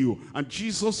Jesus knew and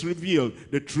Jesus revealed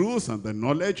the truth and the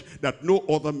knowledge that no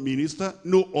other minister,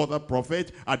 no other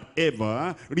prophet had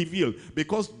ever revealed.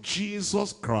 Because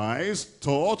Jesus Christ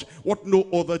taught what no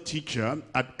other teacher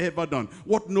had ever done.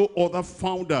 What no other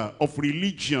founder of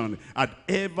religion had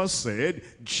ever said.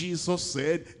 Jesus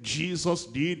said, Jesus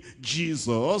did,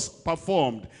 Jesus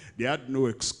performed. They had no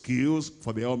excuse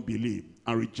for their unbelief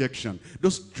and rejection.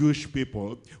 Those Jewish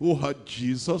people who heard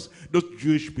Jesus, those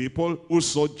Jewish people who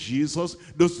saw Jesus,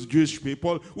 those Jewish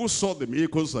people who saw the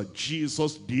miracles that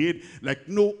Jesus did like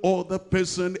no other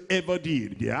person ever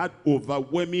did. They had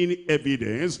overwhelming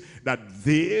evidence that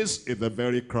this is the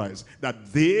very Christ,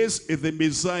 that this is the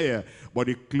Messiah. But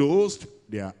they closed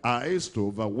their eyes to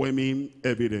overwhelming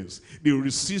evidence. They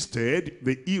resisted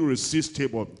the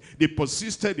irresistible. They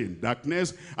persisted in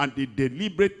darkness, and they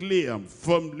deliberately and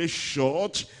firmly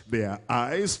shut their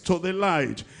eyes to the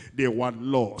light. They were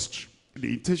lost. They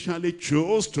intentionally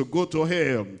chose to go to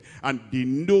hell, and they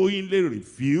knowingly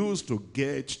refused to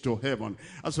get to heaven.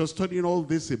 As we're studying all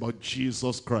this about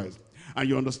Jesus Christ, and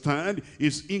you understand,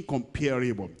 it's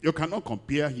incomparable. You cannot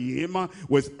compare him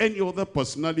with any other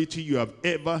personality you have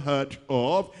ever heard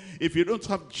of. If you don't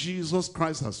have Jesus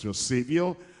Christ as your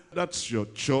Savior, that's your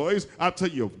choice. After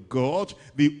you've got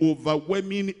the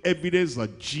overwhelming evidence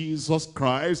that Jesus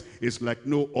Christ is like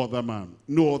no other man,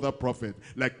 no other prophet,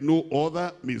 like no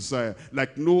other Messiah,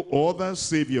 like no other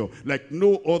Savior, like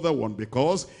no other one,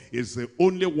 because he's the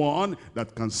only one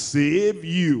that can save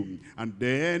you. And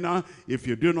then if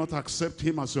you do not accept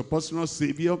him as your personal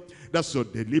Savior, that's your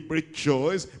deliberate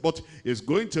choice, but it's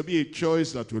going to be a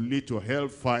choice that will lead to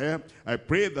hellfire. I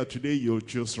pray that today you'll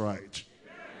choose right.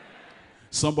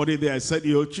 Somebody there said,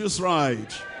 you'll choose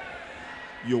right.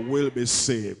 You will be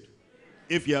saved.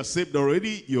 If you are saved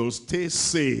already, you'll stay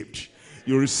saved.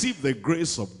 You receive the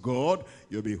grace of God,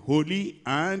 you'll be holy,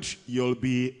 and you'll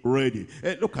be ready.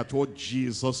 Look at what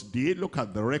Jesus did. Look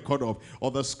at the record of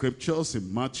other scriptures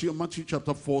in Matthew. Matthew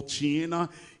chapter 14,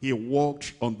 he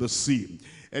walked on the sea.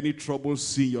 Any trouble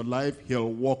see in your life,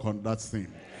 he'll walk on that thing.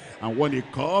 And when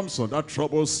it comes on that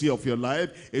troubled sea of your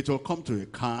life, it will come to a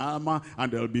calm,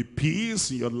 and there'll be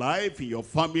peace in your life, in your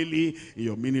family, in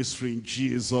your ministry, in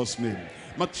Jesus' name.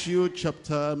 Matthew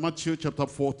chapter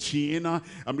 14,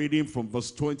 I'm reading from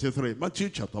verse 23. Matthew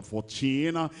chapter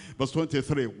 14, verse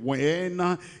 23.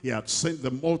 When he had sent the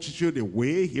multitude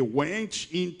away, he went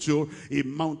into a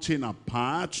mountain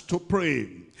apart to pray.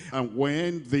 And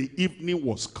when the evening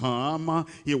was come,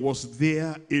 he was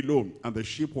there alone. And the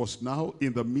ship was now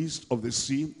in the midst of the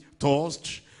sea,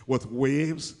 tossed with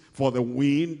waves, for the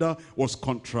wind was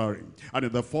contrary. And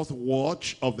in the fourth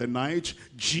watch of the night,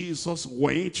 Jesus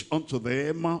went unto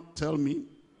them. Tell me.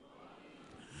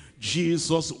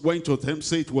 Jesus went to them.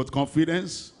 Say it with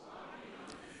confidence.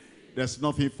 There's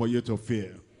nothing for you to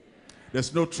fear.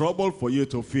 There's no trouble for you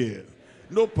to fear.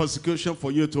 No persecution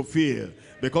for you to fear.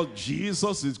 Because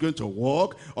Jesus is going to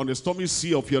walk on the stormy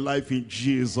sea of your life in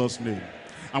Jesus' name.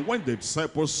 And when the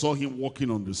disciples saw him walking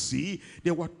on the sea,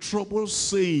 they were troubled,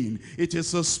 saying, it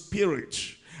is a spirit.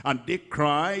 And they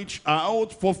cried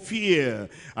out for fear.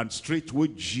 And straightway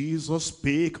Jesus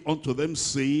spake unto them,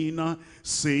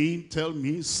 saying, tell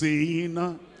me,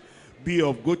 saying, be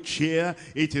of good cheer,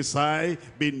 it is I,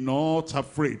 be not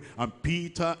afraid. And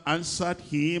Peter answered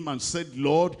him and said,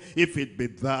 Lord, if it be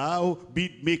thou,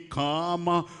 bid me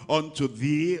come unto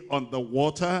thee on the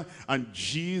water. And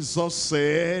Jesus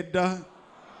said,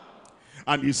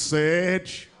 and he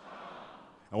said,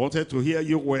 I wanted to hear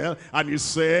you well, and he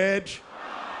said,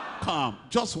 come.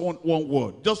 Just one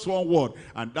word, just one word.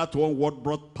 And that one word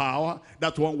brought power.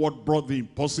 That one word brought the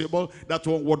impossible. That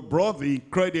one word brought the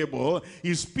incredible.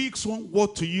 He speaks one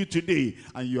word to you today,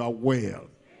 and you are well.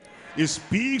 He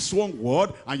speaks one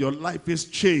word, and your life is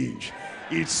changed.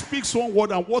 It speaks one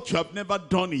word, and what you have never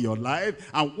done in your life,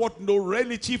 and what no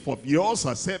relative of yours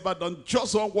has ever done,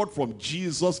 just one word from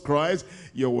Jesus Christ,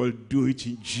 you will do it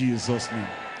in Jesus' name.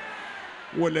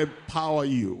 Will empower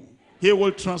you. He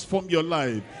will transform your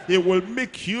life. He will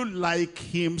make you like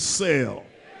himself.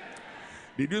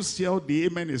 Did you see how the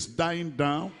amen is dying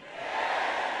down?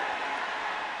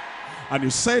 And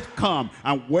he said, come.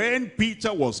 And when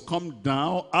Peter was come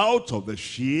down out of the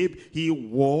ship, he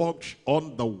walked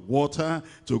on the water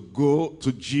to go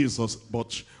to Jesus.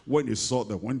 But when he saw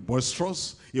the wind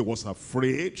boisterous, he was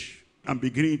afraid and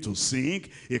beginning to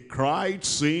sink. He cried,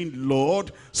 saying,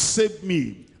 Lord, save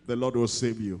me. The Lord will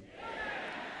save you.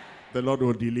 The Lord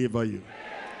will deliver you.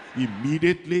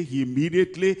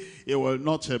 Immediately, it will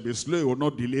not be slow. It will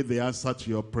not delay the answer to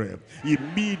your prayer.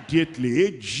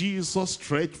 Immediately, Jesus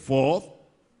stretched forth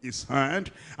his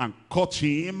hand and caught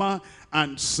him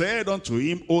and said unto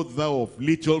him, O thou of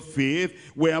little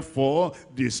faith, wherefore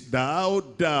didst thou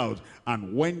doubt?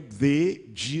 And when they,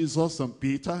 Jesus and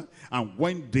Peter, and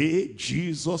when they,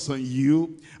 Jesus and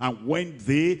you, and when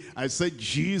they, I said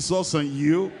Jesus and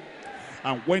you,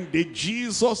 and when they,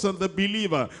 Jesus and the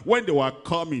believer, when they were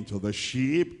coming to the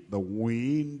ship, the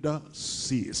wind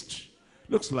ceased.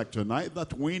 Looks like tonight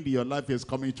that wind in your life is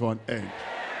coming to an end.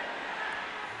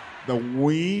 The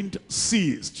wind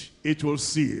ceased. It will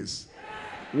cease.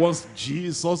 Once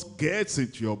Jesus gets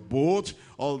into your boat,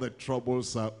 all the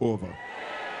troubles are over.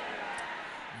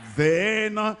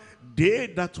 Then they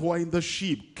that were in the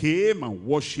ship came and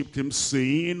worshipped him,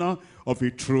 saying, of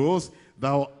a truth,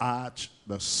 thou art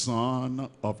the Son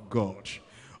of God.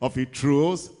 Of a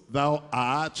truth, thou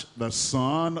art the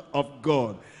Son of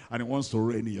God. And he wants to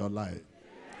reign in your life.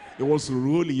 He wants to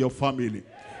rule in your family.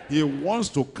 He wants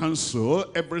to cancel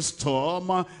every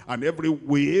storm and every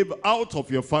wave out of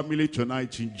your family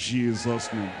tonight in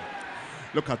Jesus' name.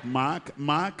 Look at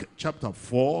Mark chapter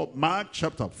 4. Mark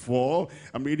chapter 4,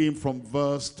 I'm reading from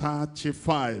verse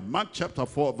 35. Mark chapter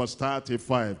 4, verse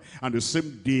 35. And the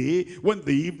same day, when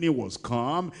the evening was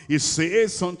come, he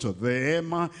says unto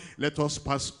them, let us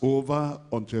pass over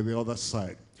unto the other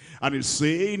side. And he's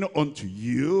saying unto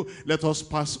you, let us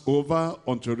pass over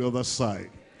unto the other side.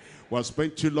 We have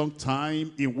spent too long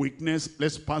time in weakness.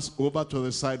 Let's pass over to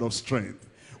the side of strength.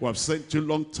 We have spent too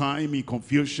long time in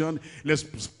confusion. Let's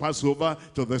pass over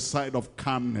to the side of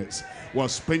calmness. We have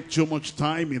spent too much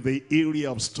time in the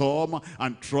area of storm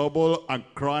and trouble and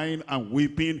crying and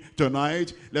weeping.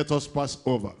 Tonight, let us pass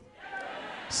over.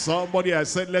 Somebody has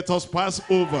said, let us pass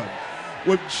over.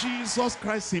 With Jesus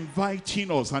Christ inviting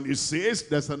us, and he says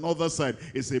there's another side.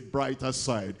 It's a brighter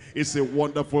side. It's a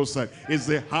wonderful side. It's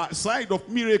the side of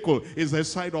miracle. It's the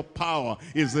side of power.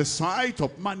 It's the side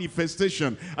of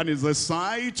manifestation. And it's the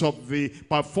side of the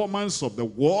performance of the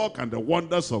work and the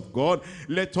wonders of God.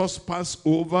 Let us pass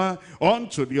over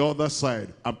onto the other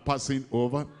side. I'm passing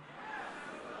over.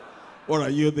 Or are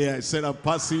you there? I said I'm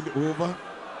passing over.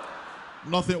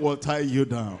 Nothing will tie you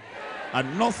down.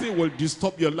 And nothing will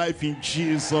disturb your life in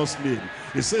Jesus' name.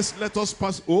 It says, let us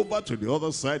pass over to the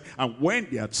other side. And when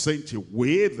they had sent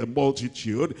away the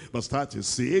multitude, verse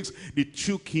 36, they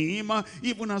took him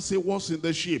even as he was in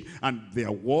the ship. And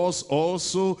there was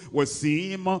also with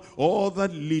him other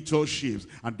little ships.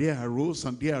 And there arose,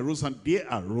 and there arose, and there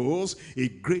arose a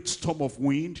great storm of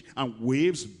wind, and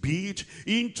waves beat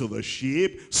into the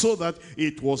ship, so that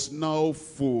it was now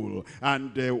full.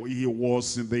 And he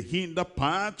was in the hinder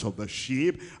part of the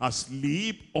ship,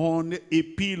 asleep on a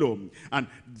pillow. And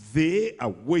they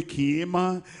awake him,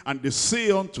 and they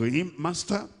say unto him,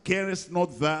 Master, carest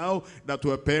not thou that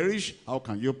we perish? How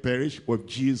can you perish with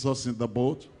Jesus in the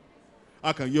boat?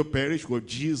 How can you perish with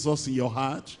Jesus in your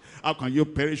heart? How can you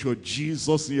perish with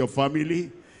Jesus in your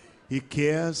family? He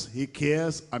cares,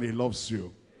 and he loves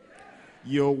you.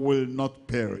 You will not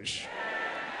perish.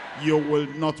 You will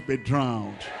not be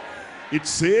drowned. It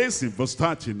says in verse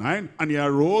 39, and he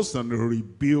arose and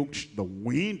rebuked the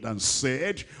wind and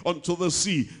said unto the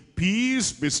sea,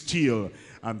 Peace, be still.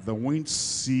 And the wind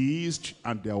ceased,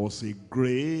 and there was a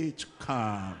great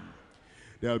calm.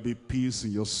 There will be peace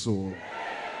in your soul,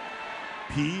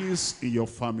 peace in your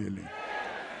family,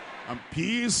 and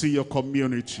peace in your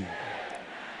community.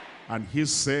 And he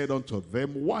said unto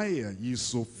them, Why are ye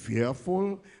so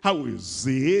fearful? How is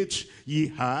it ye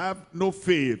have no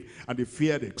faith? And they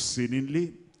feared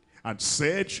exceedingly, and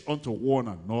said unto one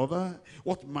another,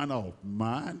 What manner of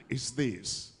man is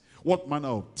this? What manner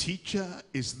of teacher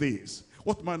is this?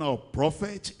 What manner of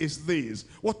prophet is this?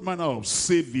 What manner of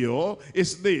savior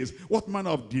is this? What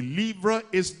manner of deliverer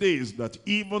is this, that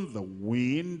even the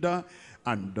wind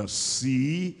and the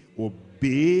sea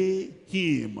obey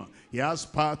him? He has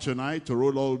power tonight to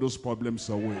roll all those problems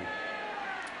away.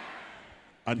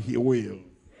 And he will.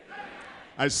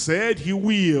 I said he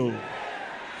will.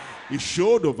 He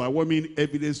showed overwhelming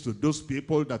evidence to those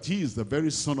people that he is the very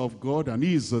Son of God, and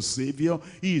he is the Savior.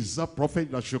 He is the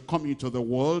prophet that should come into the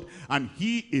world, and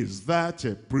he is that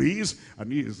priest,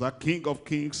 and he is that King of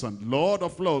kings and Lord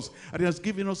of lords. And he has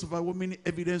given us overwhelming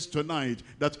evidence tonight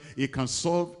that he can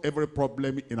solve every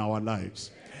problem in our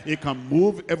lives. He can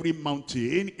move every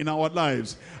mountain in our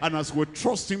lives. And as we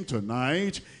trust him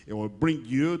tonight, he will bring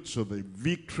you to the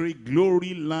victory,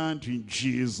 glory land in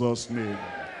Jesus' name.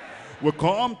 We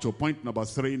come to point number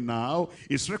 3 now.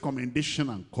 It's recommendation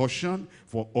and caution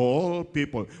for all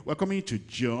people. We're coming to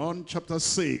John chapter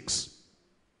 6.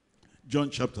 John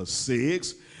chapter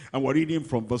 6. And we're reading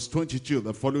from verse 22.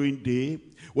 The following day,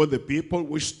 when the people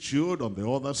which stood on the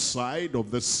other side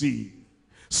of the sea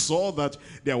saw that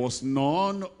there was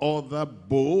none other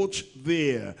boat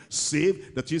there,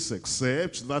 save that is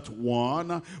except that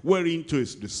one whereinto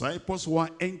his disciples were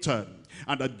entered.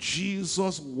 And that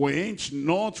Jesus went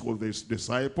not with his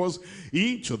disciples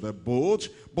into the boat,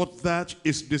 but that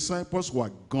his disciples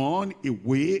were gone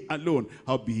away alone.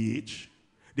 Howbeit,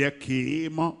 there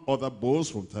came other boats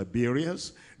from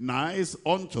Tiberias, nigh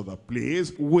unto the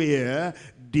place where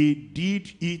they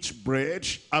did eat bread,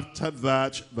 after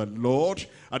that the Lord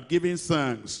had given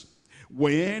thanks.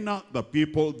 When the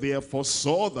people therefore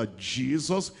saw that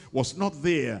Jesus was not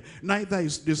there, neither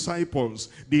his disciples,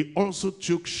 they also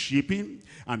took shipping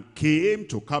and came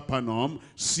to Capernaum,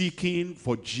 seeking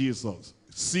for Jesus.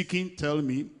 Seeking, tell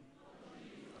me.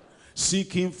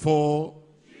 Seeking for.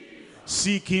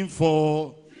 Seeking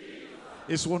for.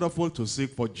 It's wonderful to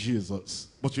seek for Jesus.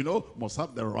 But you know, must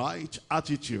have the right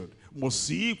attitude. Must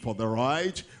seek for the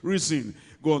right reason.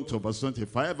 Go on to verse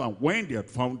 25. And when they had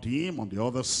found him on the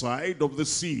other side of the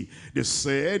sea, they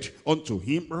said unto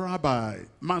him, Rabbi,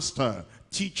 Master,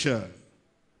 Teacher,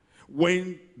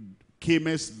 when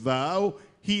camest thou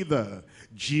hither?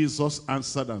 Jesus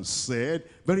answered and said,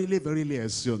 Verily, verily, I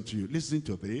say unto you. Listen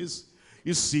to this.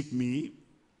 You seek me.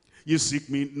 You seek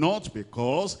me not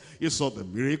because you saw the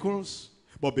miracles,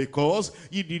 but because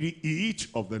ye did eat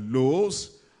of the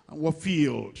loaves and were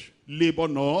filled. Labor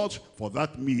not for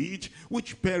that meat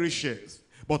which perisheth,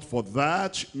 but for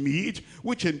that meat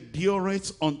which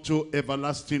endureth unto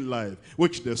everlasting life,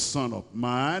 which the Son of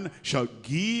Man shall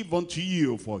give unto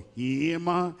you. For him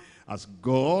as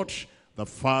God the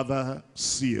Father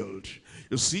sealed.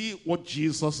 You see what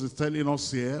Jesus is telling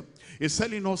us here? He's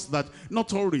telling us that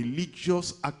not all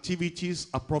religious activities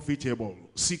are profitable.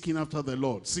 Seeking after the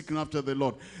Lord, seeking after the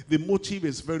Lord. The motive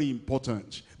is very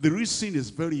important. The reason is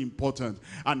very important.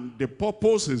 And the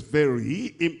purpose is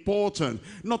very important.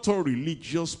 Not all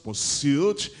religious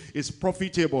pursuit is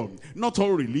profitable. Not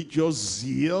all religious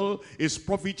zeal is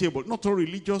profitable. Not all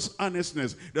religious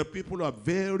earnestness. The people are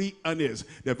very earnest.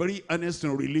 They're very earnest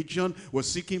in religion. We're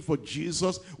seeking for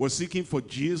Jesus. We're seeking for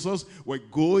Jesus. We're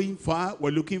going far.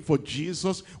 We're looking for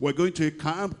Jesus. We're going to a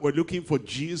camp. We're looking for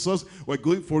Jesus. We're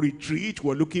going for retreat.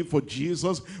 We're looking for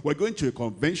Jesus. We're going to a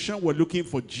convention. We're looking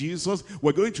for Jesus.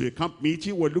 We're going to a camp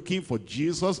meeting. We're looking for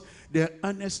Jesus. They're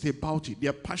earnest about it.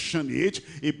 They're passionate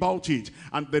about it.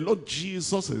 And the Lord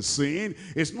Jesus is saying,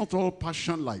 it's not all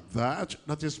passion like that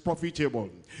that is profitable.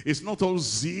 It's not all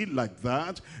zeal like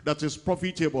that that is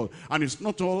profitable. And it's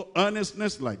not all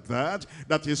earnestness like that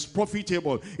that is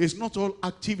profitable. It's not all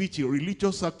activity,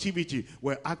 religious activity.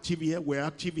 We're active here, we're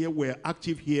active here, we're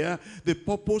active here. The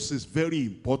purpose is very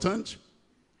important.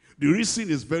 The reason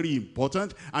is very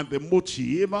important, and the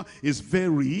motive is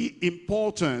very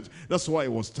important. That's why I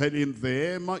was telling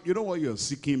them, you know why you're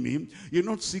seeking me? You're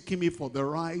not seeking me for the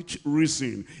right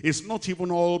reason. It's not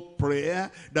even all prayer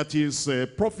that is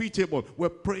profitable. We're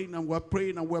praying and we're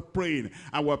praying and we're praying.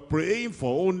 And we're praying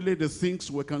for only the things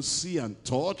we can see and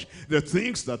touch, the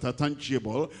things that are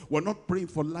tangible. We're not praying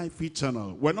for life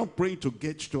eternal. We're not praying to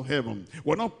get to heaven.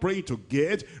 We're not praying to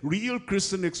get real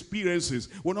Christian experiences.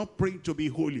 We're not praying to be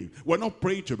holy. We're not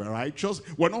praying to be righteous.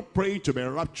 We're not praying to be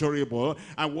rapturable.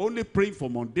 And we're only praying for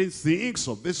mundane things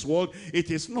of this world. It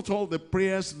is not all the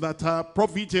prayers that are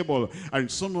profitable. And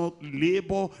it's not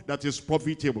labor that is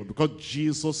profitable. Because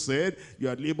Jesus said, you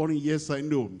are laboring, yes, I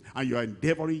know. And you are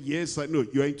endeavoring, yes, I know.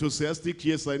 You are enthusiastic,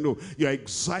 yes, I know. You are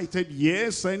excited,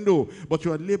 yes, I know. But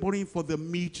you are laboring for the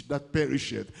meat that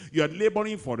perisheth. You are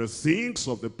laboring for the things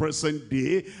of the present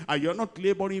day. And you are not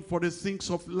laboring for the things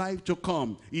of life to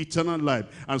come, eternal life.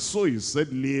 And so he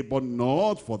said, labor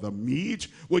not for the meat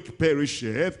which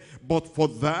perisheth, but for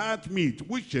that meat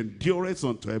which endureth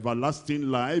unto everlasting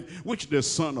life, which the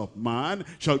Son of Man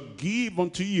shall give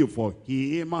unto you. For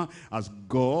him as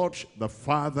God the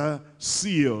Father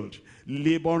sealed.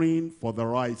 Laboring for the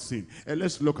right thing. And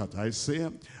let's look at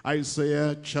Isaiah.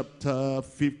 Isaiah chapter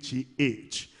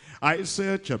 58.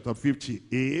 Isaiah chapter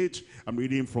 58. I'm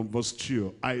reading from verse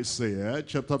 2. Isaiah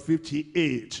chapter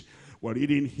 58. We're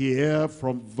reading here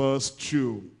from verse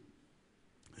 2.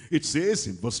 It says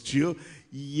in verse 2,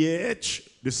 yet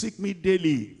they seek me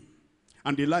daily,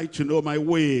 and they like to know my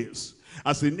ways,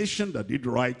 as a nation that did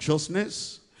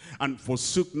righteousness, and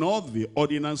forsook not the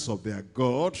ordinance of their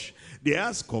God. They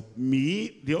ask of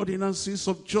me the ordinances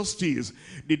of justice.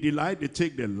 They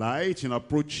take delight in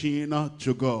approaching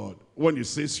to God. When it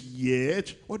says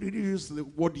yet, what did he use the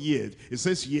word yet? It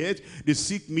says yet, they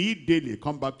seek me daily.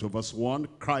 Come back to verse 1,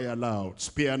 cry aloud,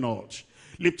 spare not.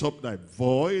 Lift up thy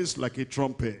voice like a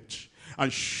trumpet,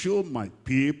 and show my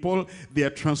people their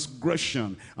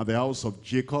transgression, and the house of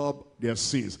Jacob their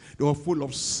sins. They were full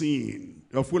of sin.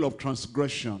 They were full of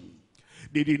transgression.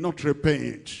 They did not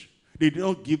repent. They did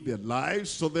not give their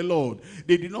lives to the Lord.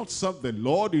 They did not serve the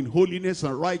Lord in holiness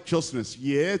and righteousness.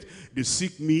 Yet they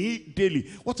seek me daily.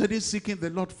 What are they seeking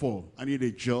the Lord for? I need a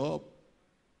job.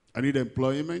 I need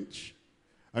employment.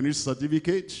 I need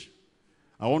certificate.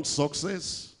 I want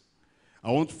success.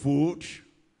 I want food.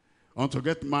 I want to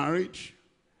get married.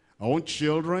 I want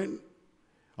children.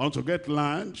 I want to get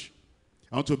land.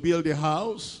 I want to build a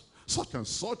house. Such and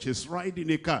such is riding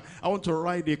a car. I want to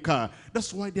ride a car.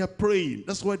 That's why they're praying.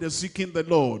 That's why they're seeking the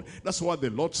Lord. That's why the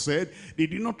Lord said they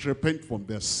did not repent from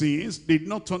their sins. They did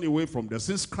not turn away from their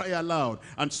sins. Cry aloud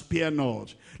and spare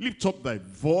not. Lift up thy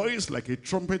voice like a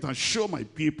trumpet and show my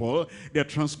people their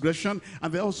transgression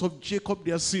and the house of Jacob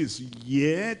their sins.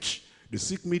 Yet they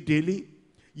seek me daily.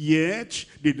 Yet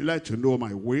they delight to know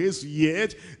my ways.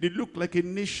 Yet they look like a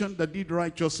nation that did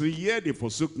righteously. Yet they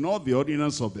forsook not the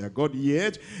ordinance of their God.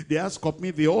 Yet they ask of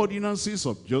me the ordinances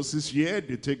of justice. Yet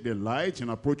they take delight in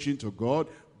approaching to God.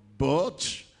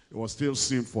 But it was still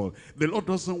sinful. The Lord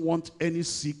doesn't want any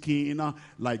seeking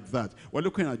like that. We're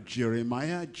looking at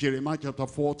Jeremiah. Jeremiah chapter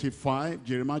 45.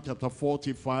 Jeremiah chapter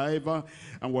 45.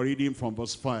 And we're reading from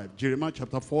verse 5. Jeremiah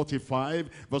chapter 45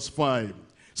 verse 5.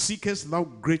 Seekest thou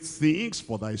great things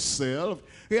for thyself?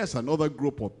 Here's another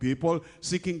group of people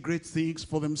seeking great things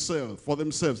for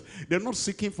themselves. They're not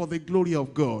seeking for the glory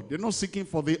of God. They're not seeking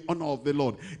for the honor of the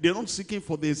Lord. They're not seeking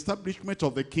for the establishment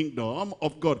of the kingdom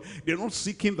of God. They're not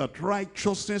seeking that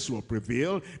righteousness will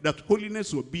prevail, that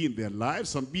holiness will be in their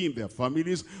lives and be in their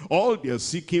families. All they're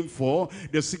seeking for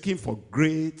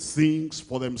great things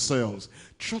for themselves.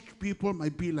 Church people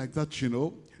might be like that, you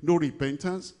know. No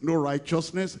repentance, no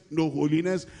righteousness, no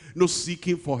holiness, no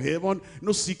seeking for heaven,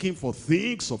 no seeking for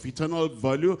things of eternal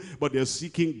value, but they're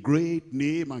seeking great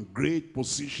name and great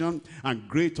position and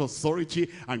great authority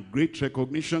and great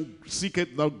recognition.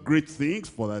 Seeketh thou great things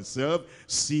for thyself,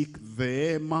 seek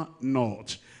them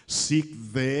not. Seek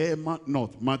them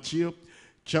not. Matthew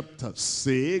chapter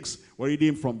 6, we're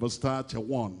reading from verse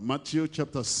 31. Matthew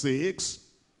chapter 6.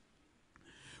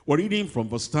 We're reading from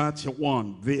verse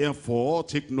 31. Therefore,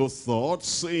 take no thought,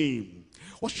 saying,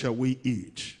 what shall we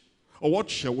eat? Or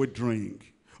what shall we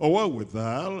drink? Or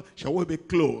wherewithal shall we be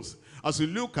clothed? As you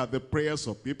look at the prayers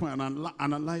of people and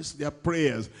analyze their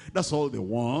prayers, that's all they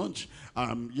want.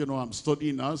 You know, I'm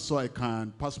studying now so I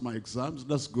can pass my exams,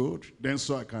 that's good. Then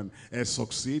so I can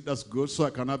succeed, that's good. So I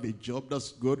can have a job,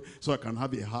 that's good. So I can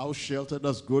have a house, shelter,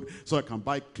 that's good. So I can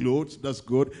buy clothes, that's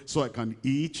good. So I can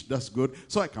eat, that's good.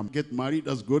 So I can get married,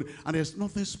 that's good. And there's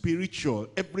nothing spiritual.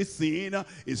 Everything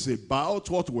is about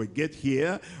what we get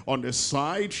here on the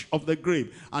side of the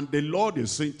grave. And the Lord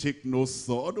is saying, take no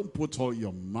thought, don't put all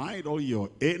your mind, all your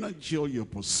energy, all your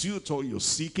pursuit, all your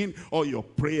seeking, all your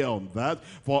prayer on that.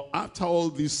 For after all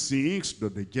these things do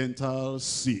the Gentiles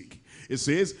seek. It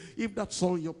says, if that's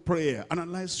all your prayer,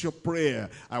 analyze your prayer.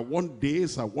 I want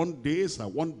this, I want this, I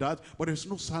want that. But there's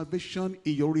no salvation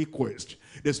in your request.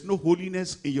 There's no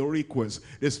holiness in your request.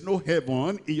 There's no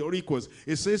heaven in your request.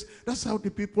 It says, that's how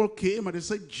the people came and they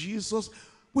said, Jesus,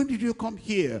 when did you come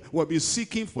here? We'll be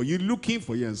seeking for you, looking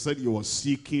for you, and said you were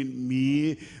seeking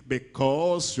me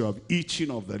because you have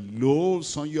eaten of the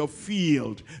loaves on your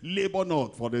field. Labor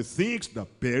not for the things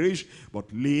that perish, but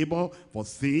labor for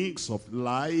things of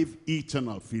life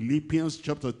eternal. Philippians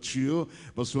chapter 2,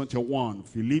 verse 21.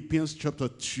 Philippians chapter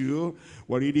 2,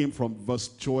 we're reading from verse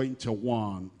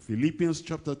 21. Philippians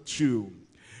chapter 2.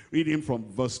 Reading from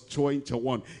verse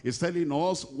 21. It's telling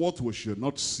us what we should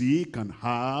not seek and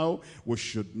how we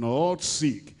should not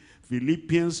seek.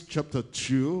 Philippians chapter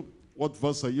 2. What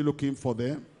verse are you looking for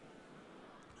there?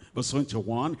 Verse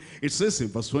 21. It says in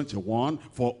verse 21,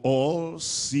 for all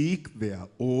seek their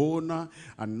own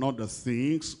and not the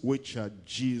things which are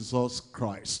Jesus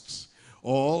Christ's.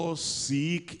 All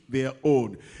seek their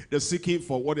own. They're seeking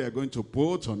for what they are going to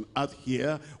put on earth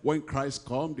here. When Christ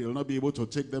comes, they will not be able to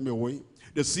take them away.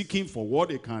 They're seeking for what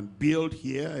they can build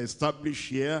here, establish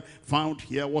here, found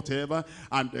here, whatever.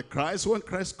 And when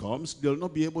Christ comes, they'll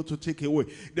not be able to take away.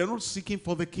 They're not seeking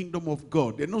for the kingdom of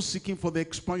God. They're not seeking for the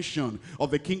expansion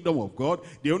of the kingdom of God.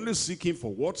 They're only seeking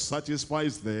for what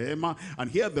satisfies them.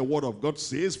 And here the word of God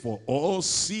says, for all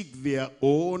seek their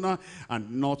own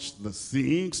and not the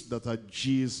things that are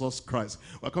Jesus Christ.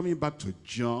 We're coming back to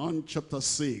John chapter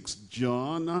 6.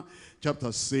 John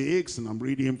chapter 6, and I'm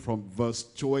reading from verse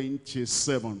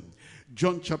 27.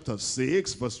 John chapter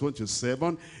 6, verse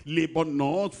 27. Labor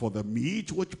not for the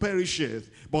meat which perisheth,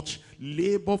 but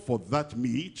labor for that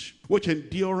meat which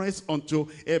endureth unto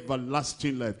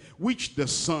everlasting life, which the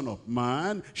Son of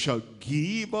Man shall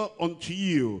give unto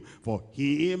you. For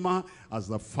him as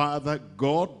the Father,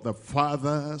 God the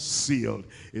Father sealed.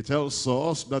 It tells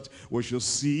us that we should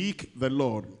seek the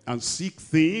Lord and seek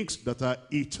things that are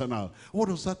eternal. What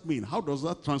does that mean? How does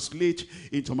that translate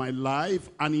into my life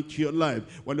and into your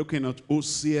life? We're looking at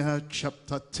Hosea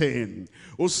chapter 10.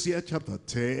 Hosea chapter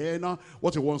 10,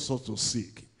 what he wants us to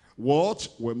seek. What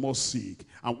we must seek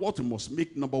and what we must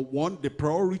make number one the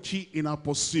priority in our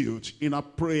pursuit, in our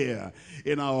prayer,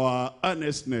 in our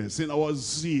earnestness, in our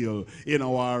zeal, in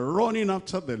our running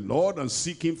after the Lord and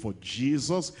seeking for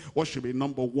Jesus. What should be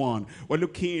number one? We're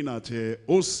looking at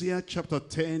Hosea chapter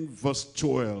 10 verse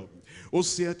 12.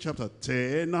 Hosea chapter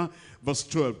 10 verse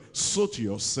 12. Sow to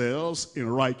yourselves in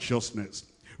righteousness,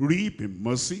 reap in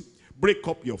mercy. Break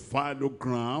up your fallow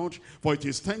ground, for it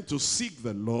is time to seek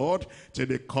the Lord till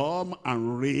they come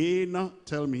and rain,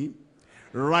 tell me,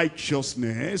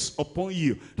 righteousness upon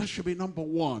you. That should be number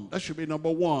one. That should be number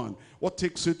one. What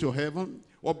takes you to heaven?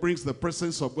 What brings the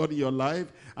presence of God in your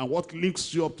life? And what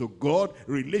links you up to God?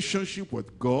 Relationship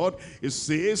with God. It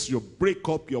says you break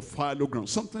up your fallow ground.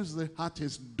 Sometimes the heart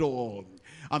is dull.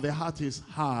 and the heart is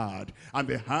hard, and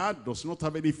the heart does not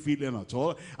have any feeling at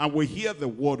all, and we hear the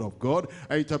word of God,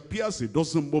 and it appears it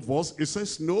doesn't move us, it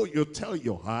says, no, you tell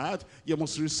your heart, you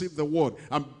must receive the word,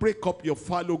 and break up your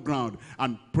fallow ground,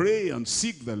 and pray and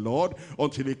seek the Lord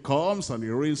until he comes and he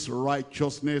rains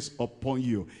righteousness upon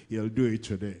you. He'll do it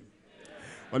today.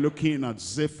 We're looking at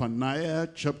Zephaniah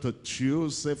chapter 2.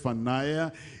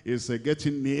 Zephaniah is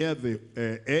getting near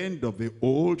the end of the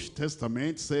Old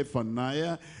Testament.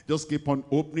 Zephaniah, just keep on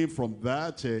opening from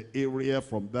that area,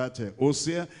 from that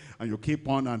Hosea, and you keep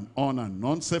on and on and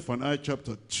on. Zephaniah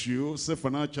chapter 2.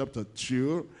 Zephaniah chapter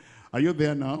 2. Are you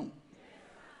there now?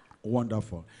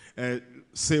 Wonderful.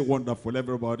 Say wonderful,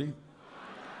 everybody.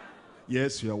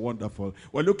 Yes, you are wonderful.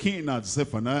 We're looking at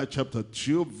Zephaniah chapter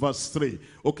 2, verse 3.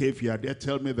 Okay, if you are there,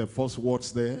 tell me the first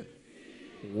words there.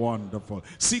 Wonderful.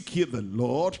 Seek ye the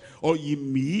Lord, all ye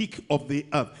meek of the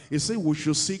earth. He said we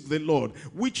should seek the Lord,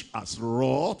 which has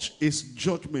wrought his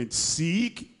judgment.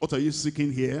 Seek. What are you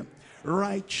seeking here?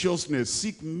 Righteousness.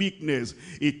 Seek meekness.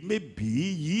 It may be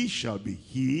ye shall be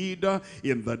hid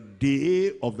in the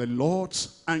day of the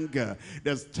Lord's anger.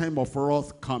 There's time of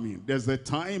wrath coming. There's a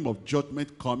time of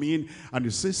judgment coming. And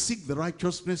it says, seek the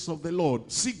righteousness of the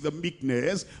Lord. Seek the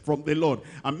meekness from the Lord.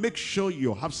 And make sure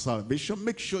you have salvation.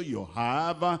 Make sure you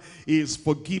have his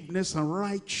forgiveness and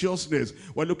righteousness.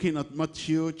 We're looking at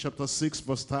Matthew chapter 6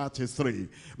 verse 33.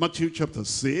 Matthew chapter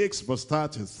 6 verse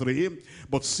 33.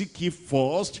 But seek ye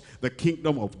first the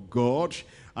kingdom of God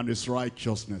and his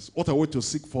righteousness. What are we to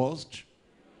seek first?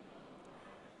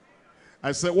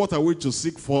 I said, what are we to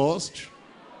seek first?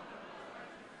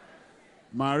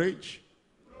 Marriage?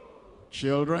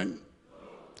 Children?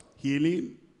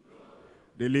 Healing?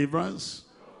 Deliverance?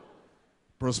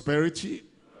 Prosperity?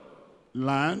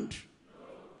 Land?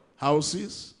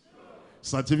 Houses?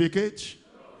 Certificate?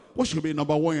 What should be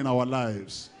number one in our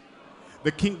lives?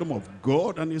 The kingdom of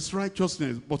God and his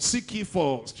righteousness. But seek ye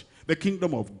first the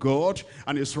kingdom of God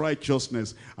and his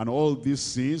righteousness, and all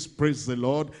these things, praise the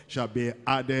Lord, shall be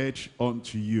added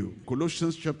unto you.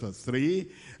 Colossians chapter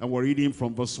 3, and we're reading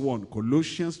from verse 1.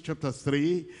 Colossians chapter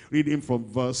 3, reading from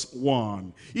verse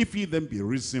 1. If ye then be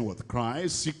risen with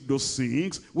Christ, seek those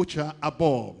things which are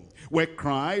above, where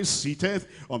Christ sitteth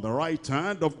on the right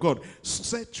hand of God.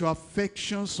 Set your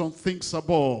affections on things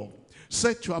above.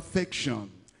 Set your affection,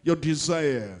 your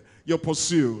desire, your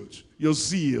pursuit, your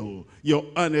zeal, your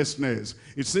earnestness.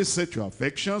 It says, set your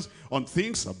affections on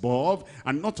things above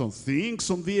and not on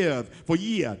things on the earth. For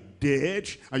ye are dead,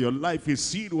 and your life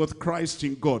is hid with Christ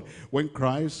in God. When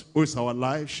Christ, who is our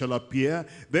life, shall appear,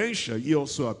 then shall ye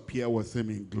also appear with him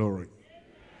in glory.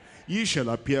 Ye shall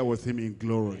appear with him in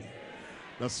glory.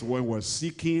 That's when we're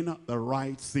seeking the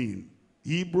right thing.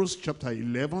 Hebrews chapter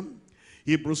 11.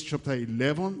 Hebrews chapter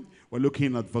 11, we're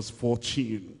looking at verse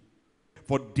 14.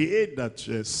 For they that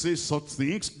say such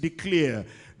things declare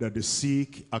that they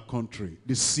seek a country.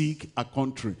 They seek a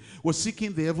country. We're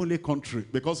seeking the heavenly country,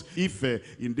 because if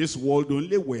in this world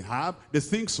only we have the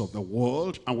things of the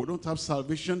world and we don't have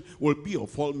salvation, we'll be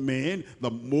of all men the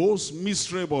most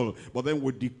miserable. But then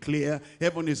we declare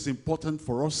heaven is important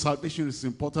for us, salvation is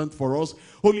important for us,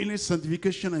 holiness,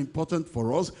 sanctification are important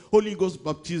for us, Holy Ghost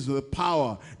baptism, the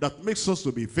power that makes us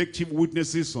to be effective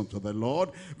witnesses unto the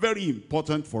Lord, very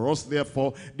important for us.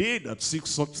 Therefore, they that seek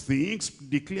such things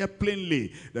declare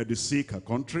plainly that they seek a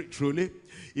country. Truly,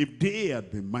 if they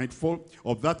had been mindful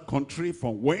of that country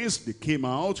from whence they came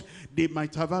out, they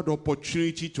might have had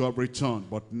opportunity to have returned.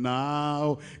 But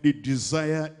now they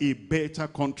desire a better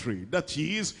country, that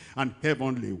is an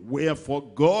heavenly. Wherefore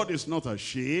God is not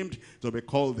ashamed to be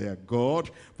called their God,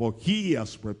 for he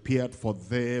has prepared for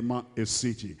them a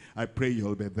city. I pray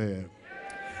you'll be there.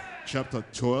 Chapter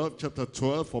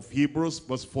 12 of Hebrews,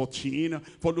 verse 14.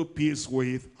 Follow peace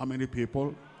with how many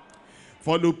people?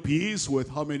 Follow peace with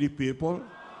how many people?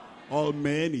 All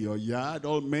men in your yard,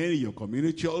 all men in your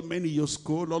community, all men in your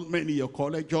school, all men in your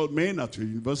college, all men at your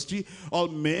university, all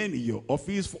men in your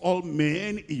office, all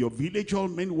men in your village, all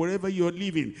men wherever you're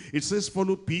living. It says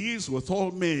follow peace with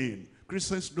all men.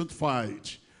 Christians don't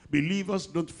fight. Believers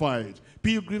don't fight.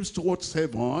 Pilgrims towards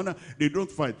heaven, they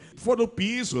don't fight. Follow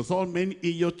peace with all men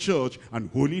in your church, and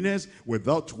holiness,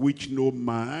 without which no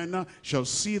man shall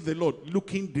see the Lord.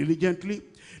 Looking diligently,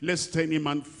 lest any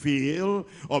man fail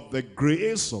of the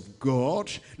grace of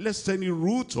God, lest any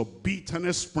root of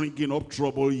bitterness springing up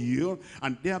trouble you,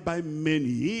 and thereby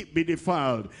many be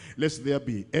defiled. Lest there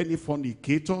be any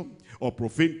fornicator or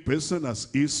profane person as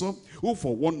Esau, who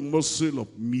for one morsel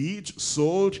of meat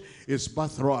sold his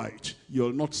birthright. You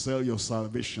will not sell your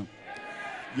salvation.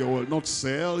 You will not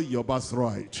sell your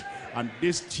birthright. And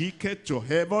this ticket to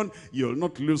heaven, you will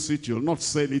not lose it. You will not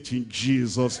sell it in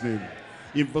Jesus' name.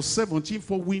 In verse 17,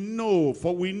 for we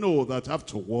know that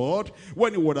afterward,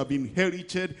 when he would have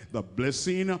inherited the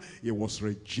blessing, he was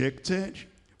rejected,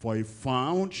 for he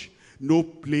found no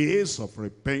place of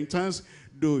repentance,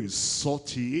 though he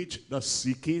sought it, that's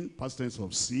seeking, past tense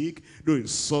of seek, though he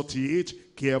sought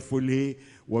it carefully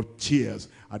with tears.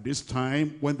 At this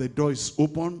time, when the door is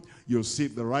open, you'll see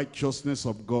the righteousness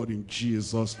of God in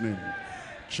Jesus' name.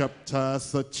 Chapter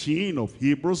 13 of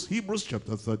Hebrews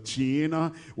chapter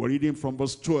 13, we're reading from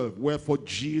verse 12. Wherefore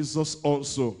Jesus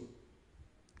also,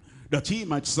 that he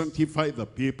might sanctify the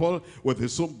people with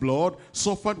his own blood,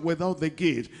 suffered without the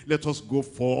gate. Let us go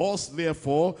forth,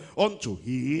 therefore, unto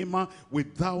him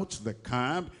without the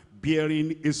camp,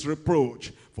 bearing his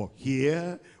reproach. For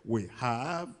here we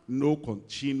have no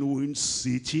continuing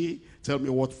city. Tell me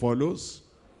what follows.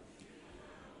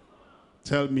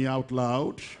 Tell me out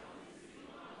loud.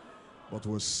 But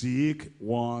we'll seek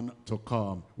one to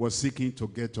come. We're seeking to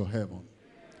get to heaven.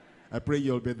 I pray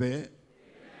you'll be there.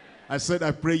 I said,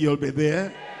 I pray you'll be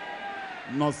there.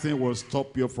 Nothing will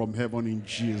stop you from heaven in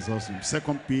Jesus' name.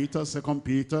 2 Peter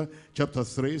chapter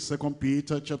 3, 2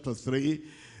 Peter chapter 3,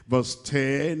 verse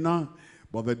 10.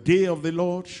 But the day of the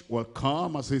Lord will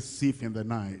come as a thief in the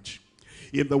night,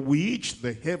 in the which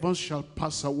the heavens shall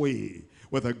pass away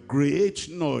with a great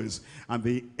noise, and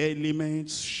the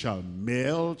elements shall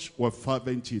melt with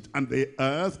fervent heat, and the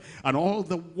earth and all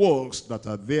the works that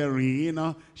are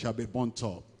therein shall be burnt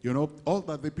up. You know, all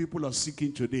that the people are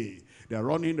seeking today, they're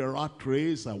running the rat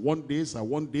race. I want this, I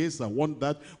want this, I want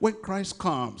that. When Christ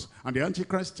comes and the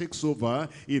Antichrist takes over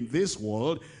in this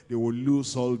world, they will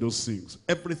lose all those things.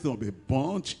 Everything will be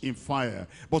burnt in fire.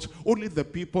 But only the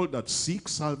people that seek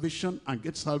salvation and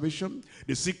get salvation,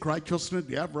 they seek righteousness,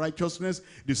 they have righteousness.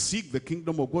 They seek the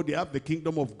kingdom of God, they have the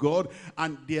kingdom of God,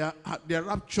 and they are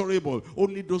rapturable.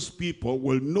 Only those people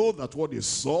will know that what they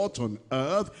sought on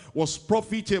earth was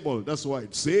profitable. That's why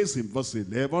it says in verse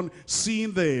 11,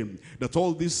 seeing them that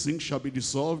all these things shall be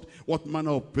dissolved, what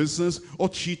manner of business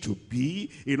ought ye to be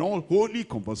in all holy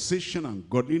conversation and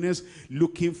godliness,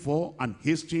 looking for and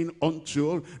hastening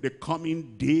unto the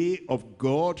coming day of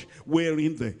God,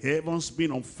 wherein the heavens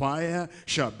being on fire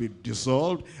shall be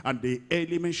dissolved, and the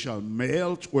elements shall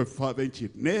melt with fervent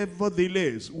heat.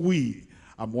 Nevertheless,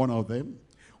 I'm one of them.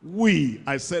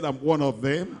 I said I'm one of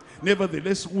them.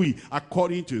 Nevertheless, we,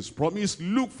 according to his promise,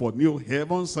 look for new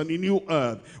heavens and a new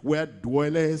earth, where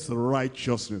dwelleth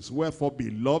righteousness. Wherefore,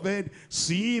 beloved,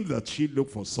 seeing that ye look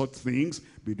for such things,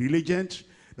 be diligent,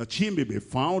 that ye may be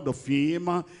found of him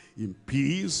in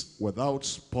peace, without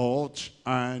spot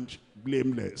and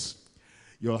blameless.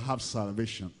 You'll have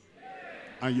salvation,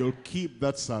 and you'll keep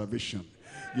that salvation.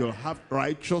 You'll have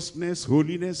righteousness,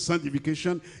 holiness,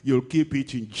 sanctification. You'll keep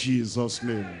it in Jesus'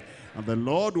 name. And the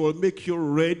Lord will make you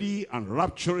ready and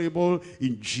rapturable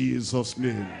in Jesus'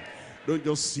 name. Don't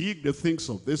just seek the things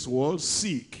of this world.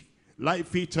 Seek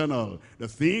life eternal, the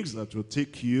things that will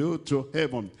take you to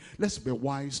heaven. Let's be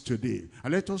wise today,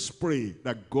 and let us pray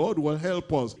that God will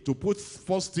help us to put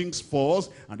first things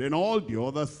first, and then all the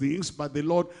other things. But the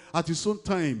Lord, at his own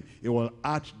time, he will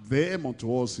add them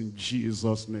unto us in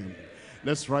Jesus' name.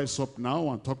 Let's rise up now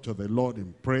and talk to the Lord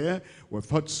in prayer. We've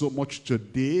heard so much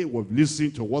today. We've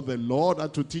listened to what the Lord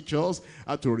had to teach us,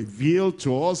 had to reveal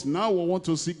to us. Now we want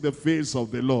to seek the face of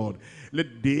the Lord.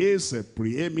 Let this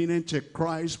preeminent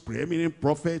Christ, preeminent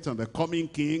prophet, and the coming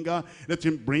King, let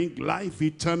him bring life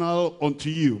eternal unto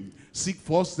you. Seek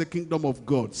first the kingdom of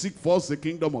God. Seek first the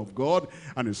kingdom of God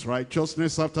and his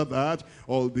righteousness. After that,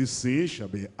 all these things shall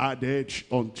be added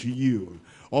unto you.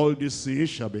 All these things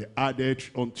shall be added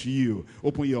unto you.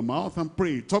 Open your mouth and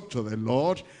pray. Talk to the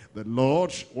Lord. The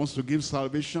Lord wants to give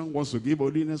salvation, wants to give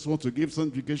holiness, wants to give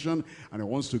sanctification, and he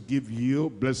wants to give you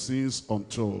blessings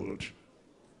untold.